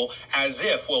oversoul, as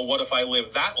if, well, what if I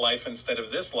live that life instead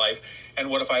of this life? And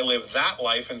what if I live that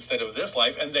life instead of this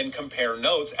life? And then compare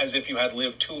notes as if you had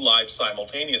lived two lives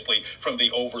simultaneously from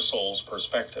the oversoul's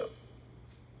perspective.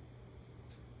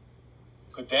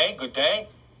 Good day, good day.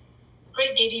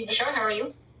 Great day to you, Bashar. How are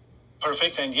you?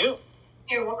 Perfect, and you?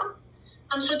 You're welcome.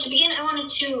 So to begin, I wanted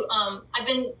to, I've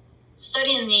been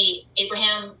studying the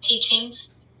Abraham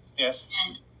teachings. Yes.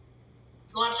 And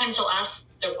a lot of times they'll ask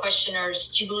their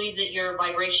questioners, do you believe that you're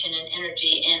vibration and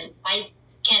energy? And I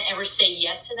can't ever say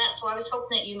yes to that. So I was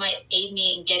hoping that you might aid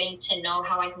me in getting to know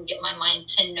how I can get my mind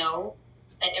to know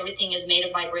that everything is made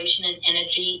of vibration and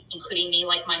energy, including me,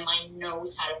 like my mind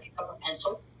knows how to pick up a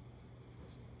pencil.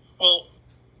 Well,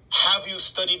 have you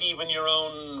studied even your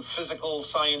own physical,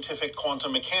 scientific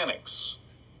quantum mechanics?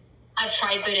 I've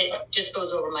tried, but it just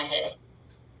goes over my head.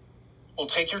 Well,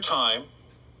 take your time.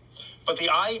 But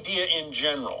the idea in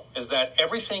general is that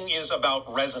everything is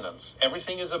about resonance.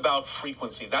 Everything is about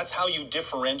frequency. That's how you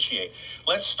differentiate.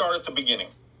 Let's start at the beginning.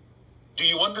 Do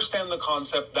you understand the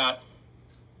concept that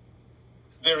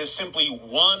there is simply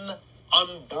one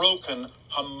unbroken,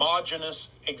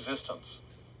 homogeneous existence?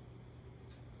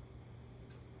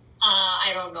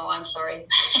 I don't know. I'm sorry.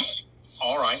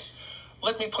 All right.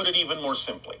 Let me put it even more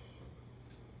simply.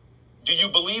 Do you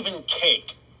believe in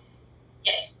cake?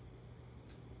 Yes.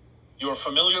 You're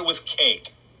familiar with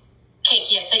cake?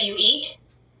 Cake, yes. That you eat?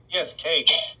 Yes, cake.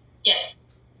 Yes. Yes.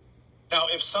 Now,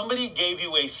 if somebody gave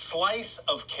you a slice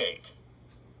of cake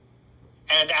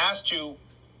and asked you,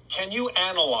 can you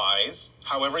analyze,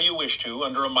 however you wish to,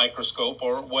 under a microscope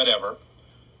or whatever,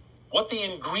 what the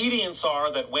ingredients are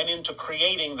that went into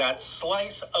creating that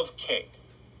slice of cake?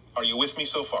 Are you with me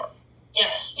so far?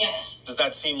 Yes, yes. Does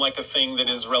that seem like a thing that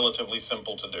is relatively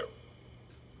simple to do?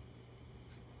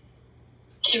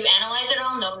 To analyze it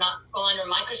all? No, not go under a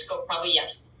microscope, probably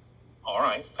yes. All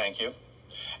right, thank you.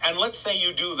 And let's say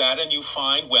you do that and you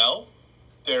find, well,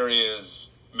 there is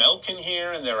milk in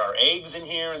here, and there are eggs in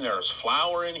here, and there is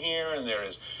flour in here, and there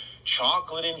is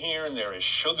chocolate in here, and there is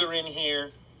sugar in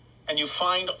here. And you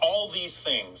find all these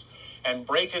things and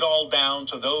break it all down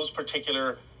to those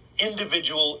particular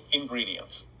individual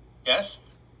ingredients. Yes?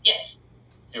 Yes.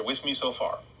 You're with me so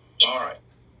far? Yes. All right.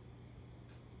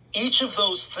 Each of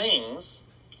those things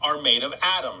are made of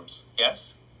atoms.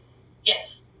 Yes?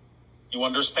 Yes. You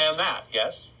understand that?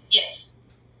 Yes? Yes.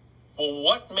 Well,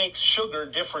 what makes sugar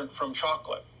different from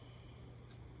chocolate?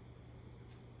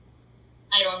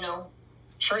 I don't know.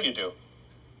 Sure you do.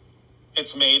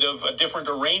 It's made of a different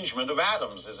arrangement of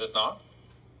atoms, is it not?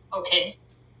 Okay.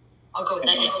 I'll go with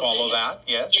that. Can you follow that?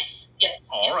 Yes? Yes. Yes.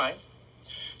 All right.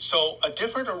 So a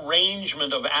different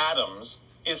arrangement of atoms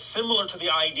is similar to the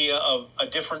idea of a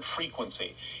different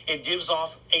frequency. It gives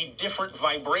off a different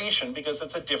vibration because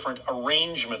it's a different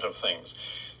arrangement of things.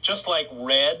 Just like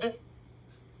red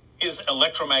is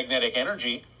electromagnetic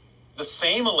energy, the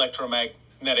same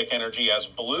electromagnetic energy as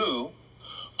blue,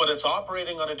 but it's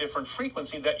operating on a different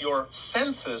frequency that your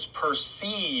senses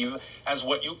perceive as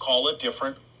what you call a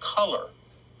different color.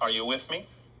 Are you with me?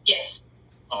 Yes.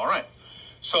 All right.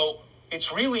 So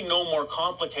it's really no more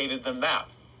complicated than that.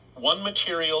 One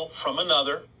material from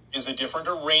another is a different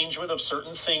arrangement of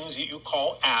certain things that you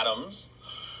call atoms.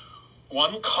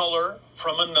 One color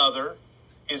from another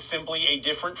is simply a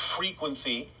different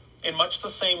frequency, in much the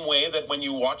same way that when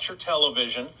you watch your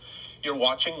television, you're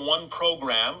watching one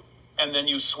program and then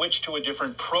you switch to a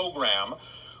different program.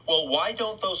 Well, why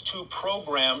don't those two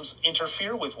programs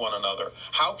interfere with one another?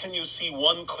 How can you see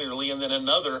one clearly and then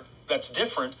another that's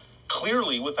different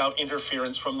clearly without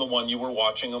interference from the one you were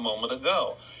watching a moment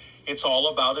ago? It's all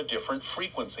about a different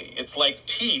frequency. It's like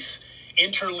teeth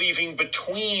interleaving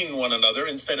between one another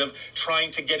instead of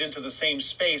trying to get into the same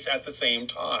space at the same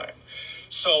time.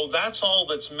 So that's all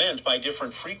that's meant by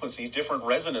different frequencies, different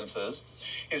resonances,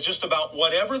 is just about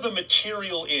whatever the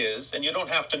material is, and you don't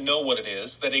have to know what it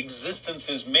is, that existence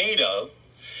is made of,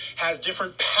 has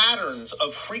different patterns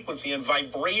of frequency and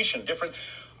vibration, different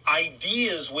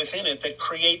ideas within it that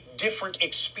create different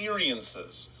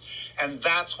experiences. And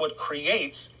that's what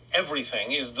creates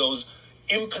everything, is those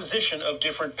imposition of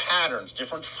different patterns,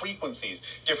 different frequencies,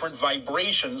 different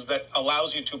vibrations that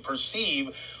allows you to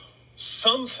perceive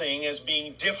something as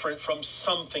being different from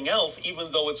something else,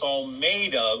 even though it's all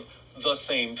made of the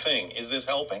same thing. Is this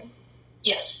helping?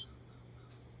 Yes.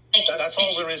 Thank you. That's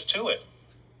all there is to it.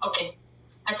 Okay.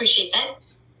 I appreciate that.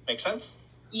 Make sense?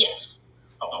 Yes.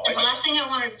 Oh, and the last thing I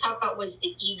wanted to talk about was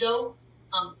the ego.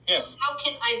 Yes. How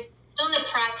can I've done the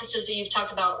practices that you've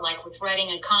talked about, like with writing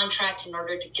a contract in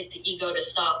order to get the ego to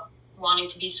stop wanting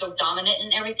to be so dominant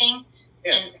in everything.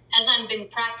 Yes. And as I've been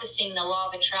practicing the law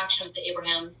of attraction with the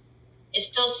Abrahams, it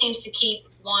still seems to keep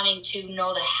wanting to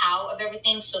know the how of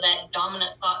everything, so that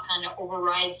dominant thought kind of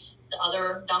overrides the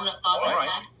other dominant thoughts I've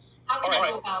had. How can I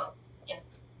go about? Yeah.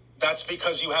 That's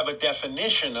because you have a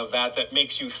definition of that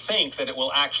makes you think that it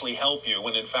will actually help you,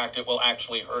 when in fact it will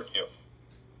actually hurt you.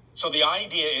 So the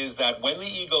idea is that when the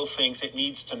ego thinks it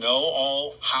needs to know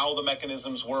all how the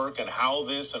mechanisms work and how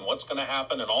this and what's going to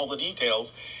happen and all the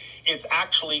details, it's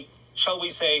actually, shall we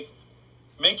say,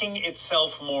 making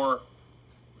itself more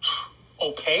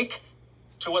opaque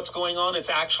to what's going on. It's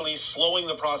actually slowing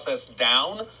the process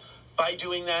down by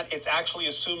doing that. It's actually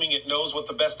assuming it knows what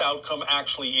the best outcome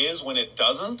actually is when it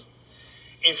doesn't.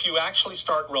 If you actually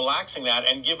start relaxing that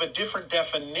and give a different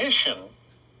definition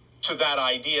to that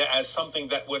idea as something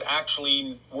that would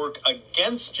actually work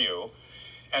against you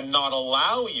and not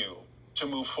allow you to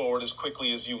move forward as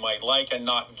quickly as you might like and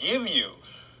not give you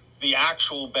the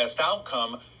actual best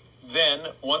outcome, then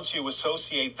once you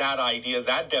associate that idea,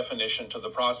 that definition to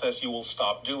the process, you will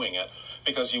stop doing it,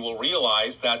 because you will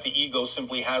realize that the ego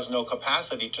simply has no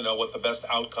capacity to know what the best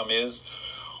outcome is,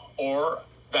 or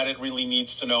that it really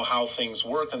needs to know how things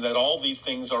work, and that all these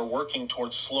things are working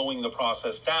towards slowing the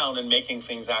process down and making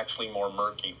things actually more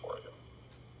murky for you.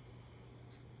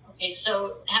 Okay,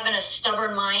 so having a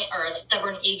stubborn mind or a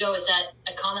stubborn ego, is that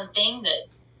a common thing that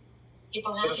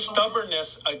people have? The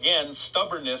stubbornness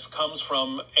comes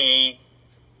from a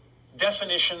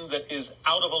definition that is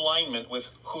out of alignment with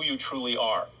who you truly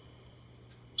are.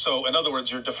 So, in other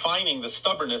words, you're defining the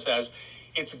stubbornness as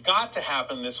it's got to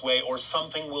happen this way or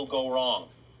something will go wrong.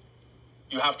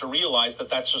 You have to realize that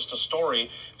that's just a story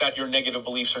that your negative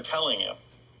beliefs are telling you.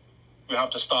 You have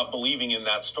to stop believing in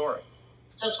that story.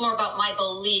 So it's more about my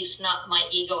beliefs, not my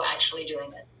ego actually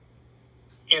doing it.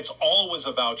 It's always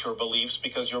about your beliefs,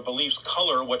 because your beliefs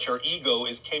color what your ego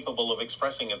is capable of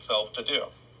expressing itself to do.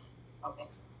 Okay.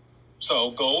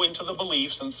 So go into the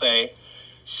beliefs and say,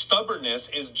 stubbornness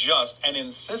is just an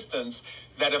insistence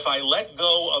that if I let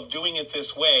go of doing it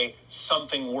this way,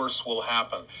 something worse will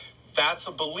happen. That's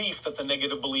a belief that the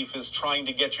negative belief is trying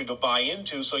to get you to buy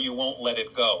into, so you won't let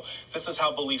it go. This is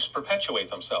how beliefs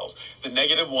perpetuate themselves. The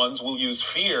negative ones will use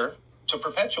fear to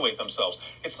perpetuate themselves.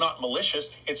 It's not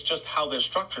malicious, it's just how they're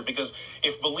structured, because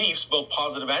if beliefs, both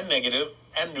positive and negative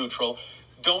and neutral,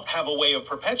 don't have a way of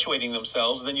perpetuating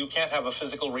themselves, then you can't have a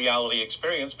physical reality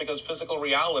experience, because physical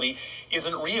reality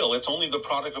isn't real. It's only the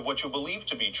product of what you believe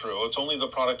to be true. It's only the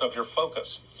product of your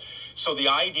focus. So the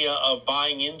idea of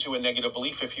buying into a negative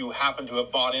belief, if you happen to have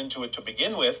bought into it to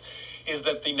begin with, is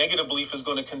that the negative belief is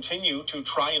going to continue to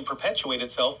try and perpetuate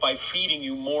itself by feeding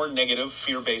you more negative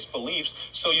fear-based beliefs,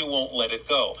 so you won't let it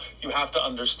go. You have to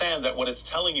understand that what it's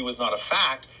telling you is not a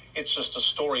fact. It's just a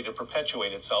story to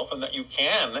perpetuate itself, and that you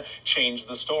can change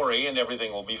the story and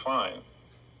everything will be fine.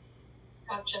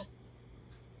 Gotcha.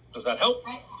 Does that help?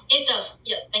 Right. It does.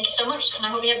 Yeah. Thank you so much. And I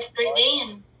hope you have a great day.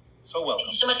 And so welcome.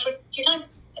 Thank you so much for your time.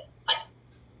 Bye.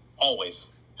 Always.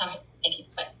 All right. Thank you.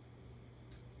 Bye.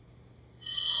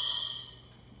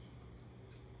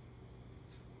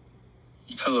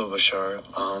 Hello, Bashar.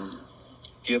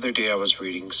 The other day I was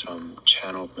reading some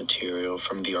channeled material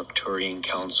from the Arcturian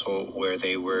Council, where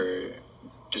they were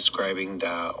describing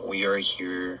that we are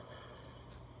here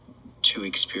to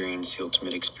experience the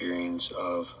ultimate experience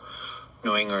of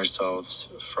knowing ourselves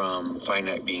from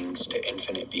finite beings to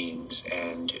infinite beings.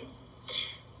 And,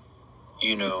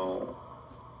 you know,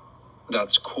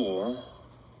 that's cool,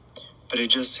 but it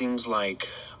just seems like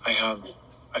I have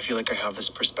I feel like I have this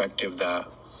perspective that,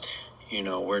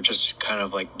 we're just kind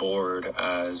of like bored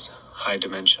as high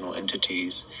dimensional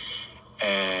entities,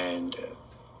 and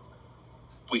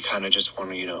we kind of just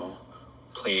want to,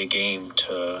 play a game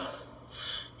to,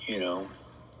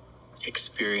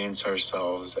 experience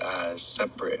ourselves as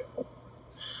separate.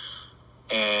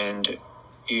 And,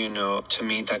 to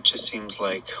me, that just seems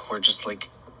like we're just like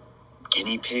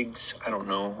guinea pigs. I don't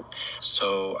know.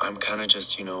 So I'm kind of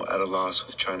just, at a loss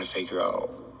with trying to figure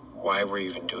out why we're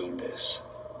even doing this.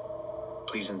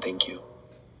 Please and thank you.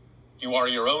 You are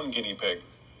your own guinea pig.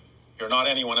 You're not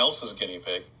anyone else's guinea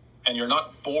pig. And you're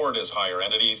not bored as higher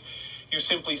entities. You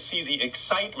simply see the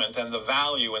excitement and the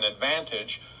value and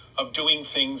advantage of doing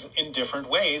things in different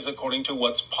ways according to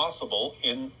what's possible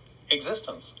in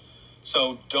existence.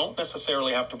 So don't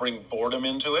necessarily have to bring boredom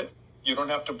into it. You don't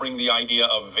have to bring the idea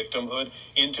of victimhood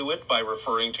into it by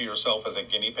referring to yourself as a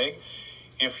guinea pig.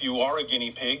 If you are a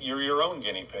guinea pig, you're your own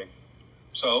guinea pig.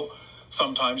 So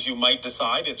sometimes you might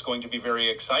decide it's going to be very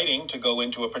exciting to go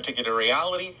into a particular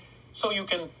reality so you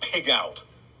can pig out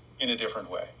in a different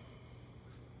way.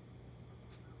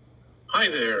 Hi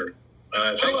there.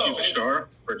 Thank Hello. you, Bashar,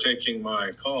 for taking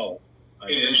my call.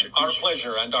 It is our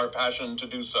pleasure and our passion to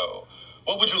do so.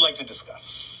 What would you like to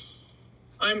discuss?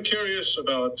 I'm curious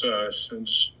about,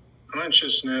 since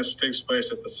consciousness takes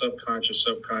place at the subconscious,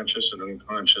 and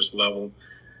unconscious level,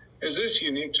 is this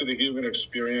unique to the human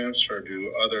experience, or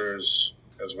do others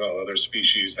as well, other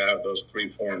species, have those three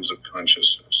forms of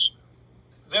consciousness?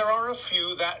 There are a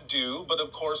few that do, but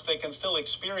of course they can still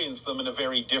experience them in a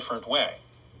very different way.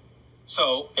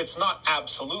 So it's not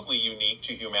absolutely unique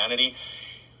to humanity.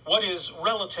 What is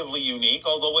relatively unique,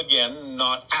 although again,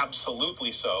 not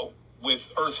absolutely so,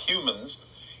 with Earth humans,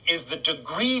 is the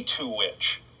degree to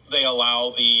which they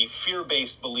allow the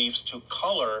fear-based beliefs to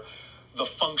color the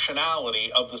functionality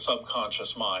of the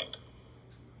subconscious mind.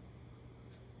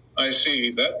 I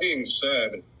see. That being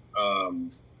said,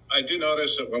 I do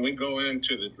notice that when we go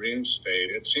into the dream state,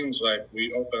 it seems like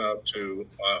we open up to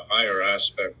a higher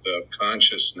aspect of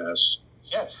consciousness.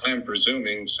 Yes. I'm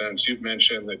presuming, since you've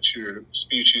mentioned that your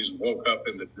species woke up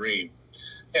in the dream.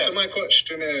 Yes. So my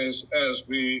question is, as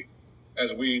we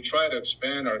try to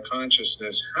expand our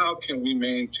consciousness, how can we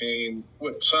maintain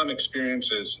what some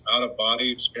experiences,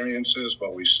 out-of-body experiences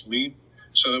while we sleep,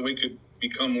 so that we could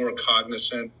become more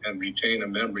cognizant and retain a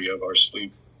memory of our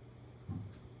sleep?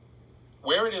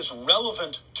 Where it is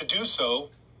relevant to do so,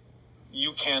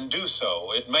 you can do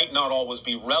so. It might not always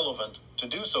be relevant to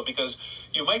do so, because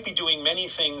you might be doing many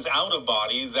things out of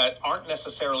body that aren't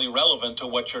necessarily relevant to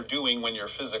what you're doing when you're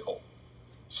physical.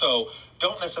 So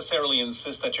don't necessarily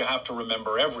insist that you have to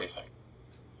remember everything.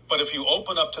 But if you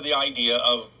open up to the idea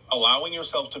of allowing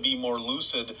yourself to be more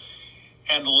lucid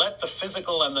and let the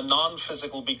physical and the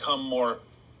non-physical become more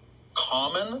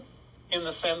common, in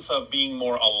the sense of being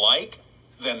more alike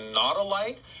than not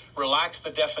alike, relax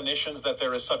the definitions that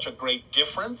there is such a great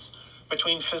difference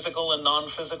between physical and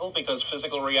non-physical, because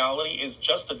physical reality is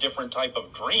just a different type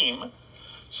of dream.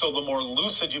 So the more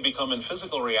lucid you become in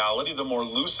physical reality, the more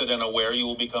lucid and aware you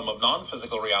will become of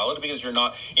non-physical reality, because you're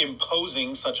not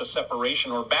imposing such a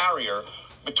separation or barrier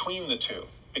between the two,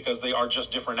 because they are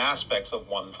just different aspects of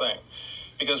one thing.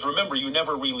 Because remember, you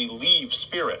never really leave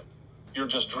spirit. You're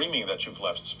just dreaming that you've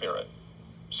left spirit.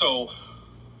 So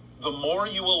the more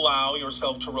you allow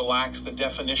yourself to relax the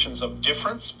definitions of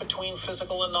difference between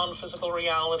physical and non-physical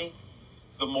reality,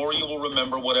 the more you will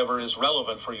remember whatever is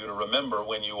relevant for you to remember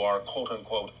when you are, quote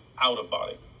unquote, out of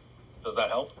body. Does that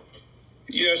help?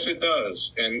 Yes, it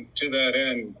does. And to that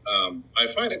end, I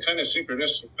find it kind of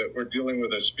synchronistic that we're dealing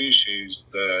with a species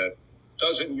that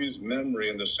doesn't use memory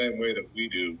in the same way that we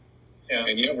do. Yes.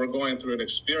 And yet we're going through an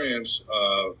experience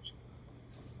of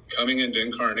coming into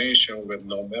incarnation with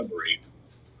no memory.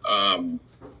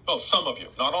 Well, some of you,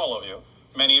 not all of you.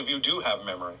 Many of you do have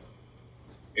memory.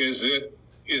 Is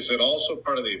it also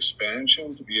part of the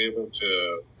expansion to be able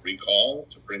to recall,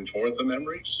 to bring forth the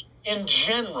memories? In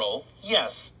general,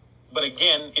 yes. But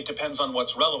again, it depends on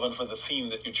what's relevant for the theme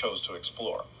that you chose to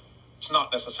explore. It's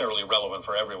not necessarily relevant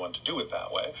for everyone to do it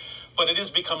that way, but it is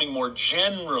becoming more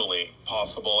generally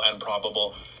possible and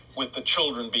probable with the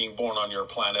children being born on your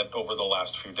planet over the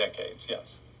last few decades,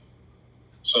 yes.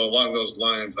 So along those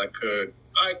lines, I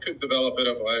could develop it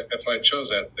if I chose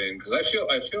that theme, because I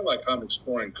feel like I'm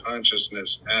exploring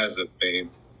consciousness as a theme,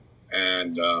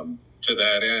 and to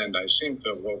that end, I seem to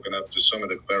have woken up to some of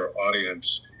the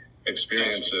clairaudience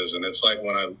experiences, yes. And it's like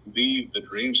when I leave the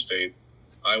dream state,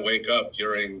 I wake up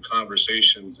hearing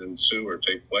conversations ensue or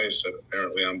take place that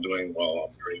apparently I'm doing while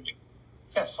I'm dreaming.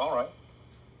 Yes, all right.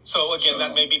 So again,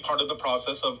 that may be part of the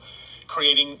process of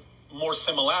creating more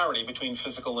similarity between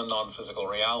physical and non-physical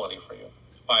reality for you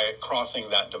by crossing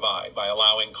that divide, by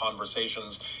allowing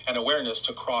conversations and awareness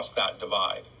to cross that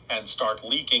divide and start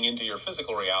leaking into your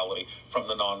physical reality from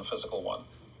the non-physical one.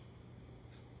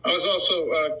 I was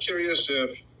also curious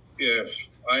if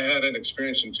I had an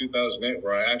experience in 2008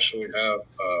 where I actually have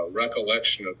a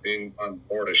recollection of being on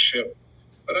board a ship,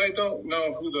 but I don't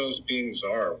know who those beings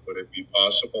are. Would it be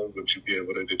possible? Would you be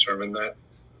able to determine that?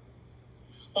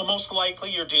 Well, most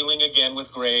likely you're dealing again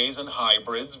with grays and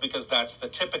hybrids, because that's the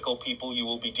typical people you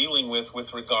will be dealing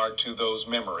with regard to those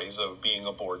memories of being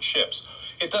aboard ships.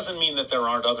 It doesn't mean that there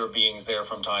aren't other beings there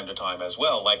from time to time as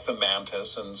well, like the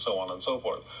mantis and so on and so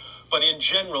forth. But in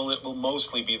general, it will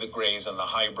mostly be the grays and the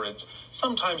hybrids.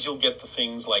 Sometimes you'll get the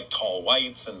things like tall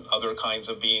whites and other kinds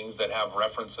of beings that have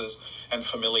references and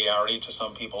familiarity to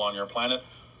some people on your planet.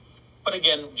 But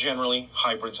again, generally,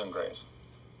 hybrids and grays.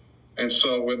 And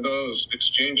so when those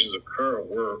exchanges occur,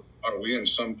 are we in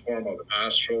some form of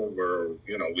astral where,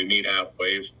 we meet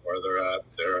halfway from where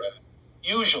they're at?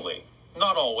 Usually.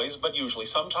 Not always, but usually.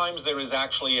 Sometimes there is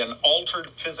actually an altered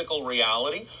physical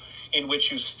reality in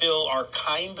which you still are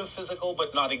kind of physical,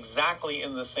 but not exactly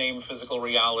in the same physical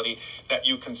reality that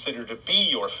you consider to be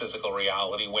your physical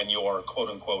reality when you're,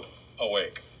 quote-unquote,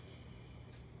 awake.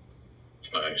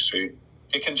 I see.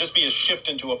 It can just be a shift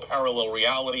into a parallel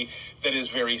reality that is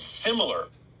very similar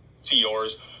to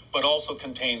yours, but also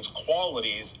contains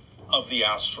qualities of the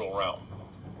astral realm.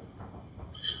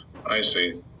 I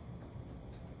see.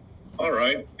 All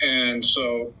right. And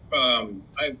so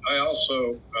I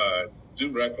also do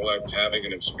recollect having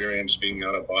an experience being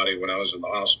out of body when I was in the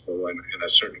hospital in a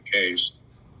certain case.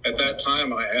 At that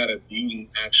time, I had a being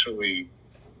actually,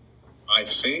 I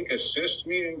think, assist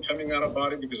me in coming out of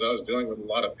body because I was dealing with a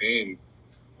lot of pain.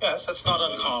 Yes, that's not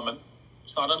uncommon.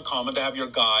 It's not uncommon to have your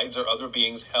guides or other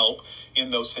beings help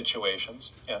in those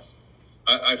situations. Yes.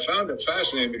 I found it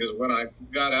fascinating because when I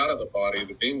got out of the body,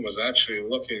 the being was actually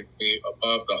looking at me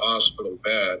above the hospital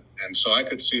bed. And so I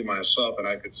could see myself and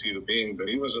I could see the being, but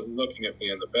he wasn't looking at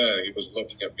me in the bed. He was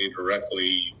looking at me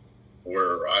directly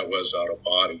where I was out of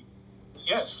body.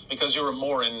 Yes, because you were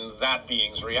more in that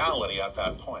being's reality at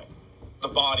that point. The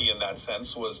body, in that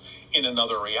sense, was in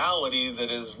another reality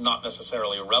that is not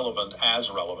necessarily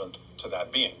as relevant to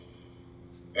that being.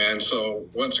 And so,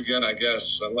 once again, I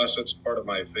guess, unless it's part of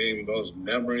my theme, those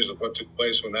memories of what took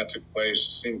place when that took place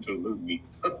seem to elude me.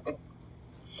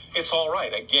 It's all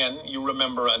right. Again, you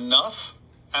remember enough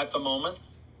at the moment.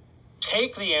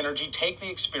 Take the energy, take the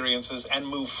experiences, and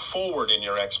move forward in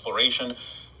your exploration.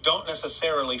 Don't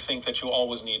necessarily think that you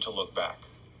always need to look back.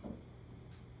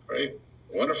 Great.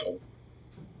 Wonderful.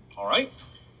 All right.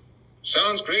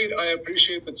 Sounds great. I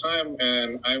appreciate the time,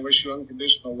 and I wish you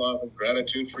unconditional love and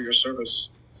gratitude for your service.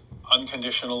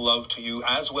 Unconditional love to you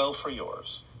as well for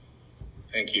yours.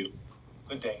 Thank you.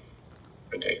 Good day.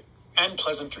 Good day. And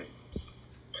pleasant dreams.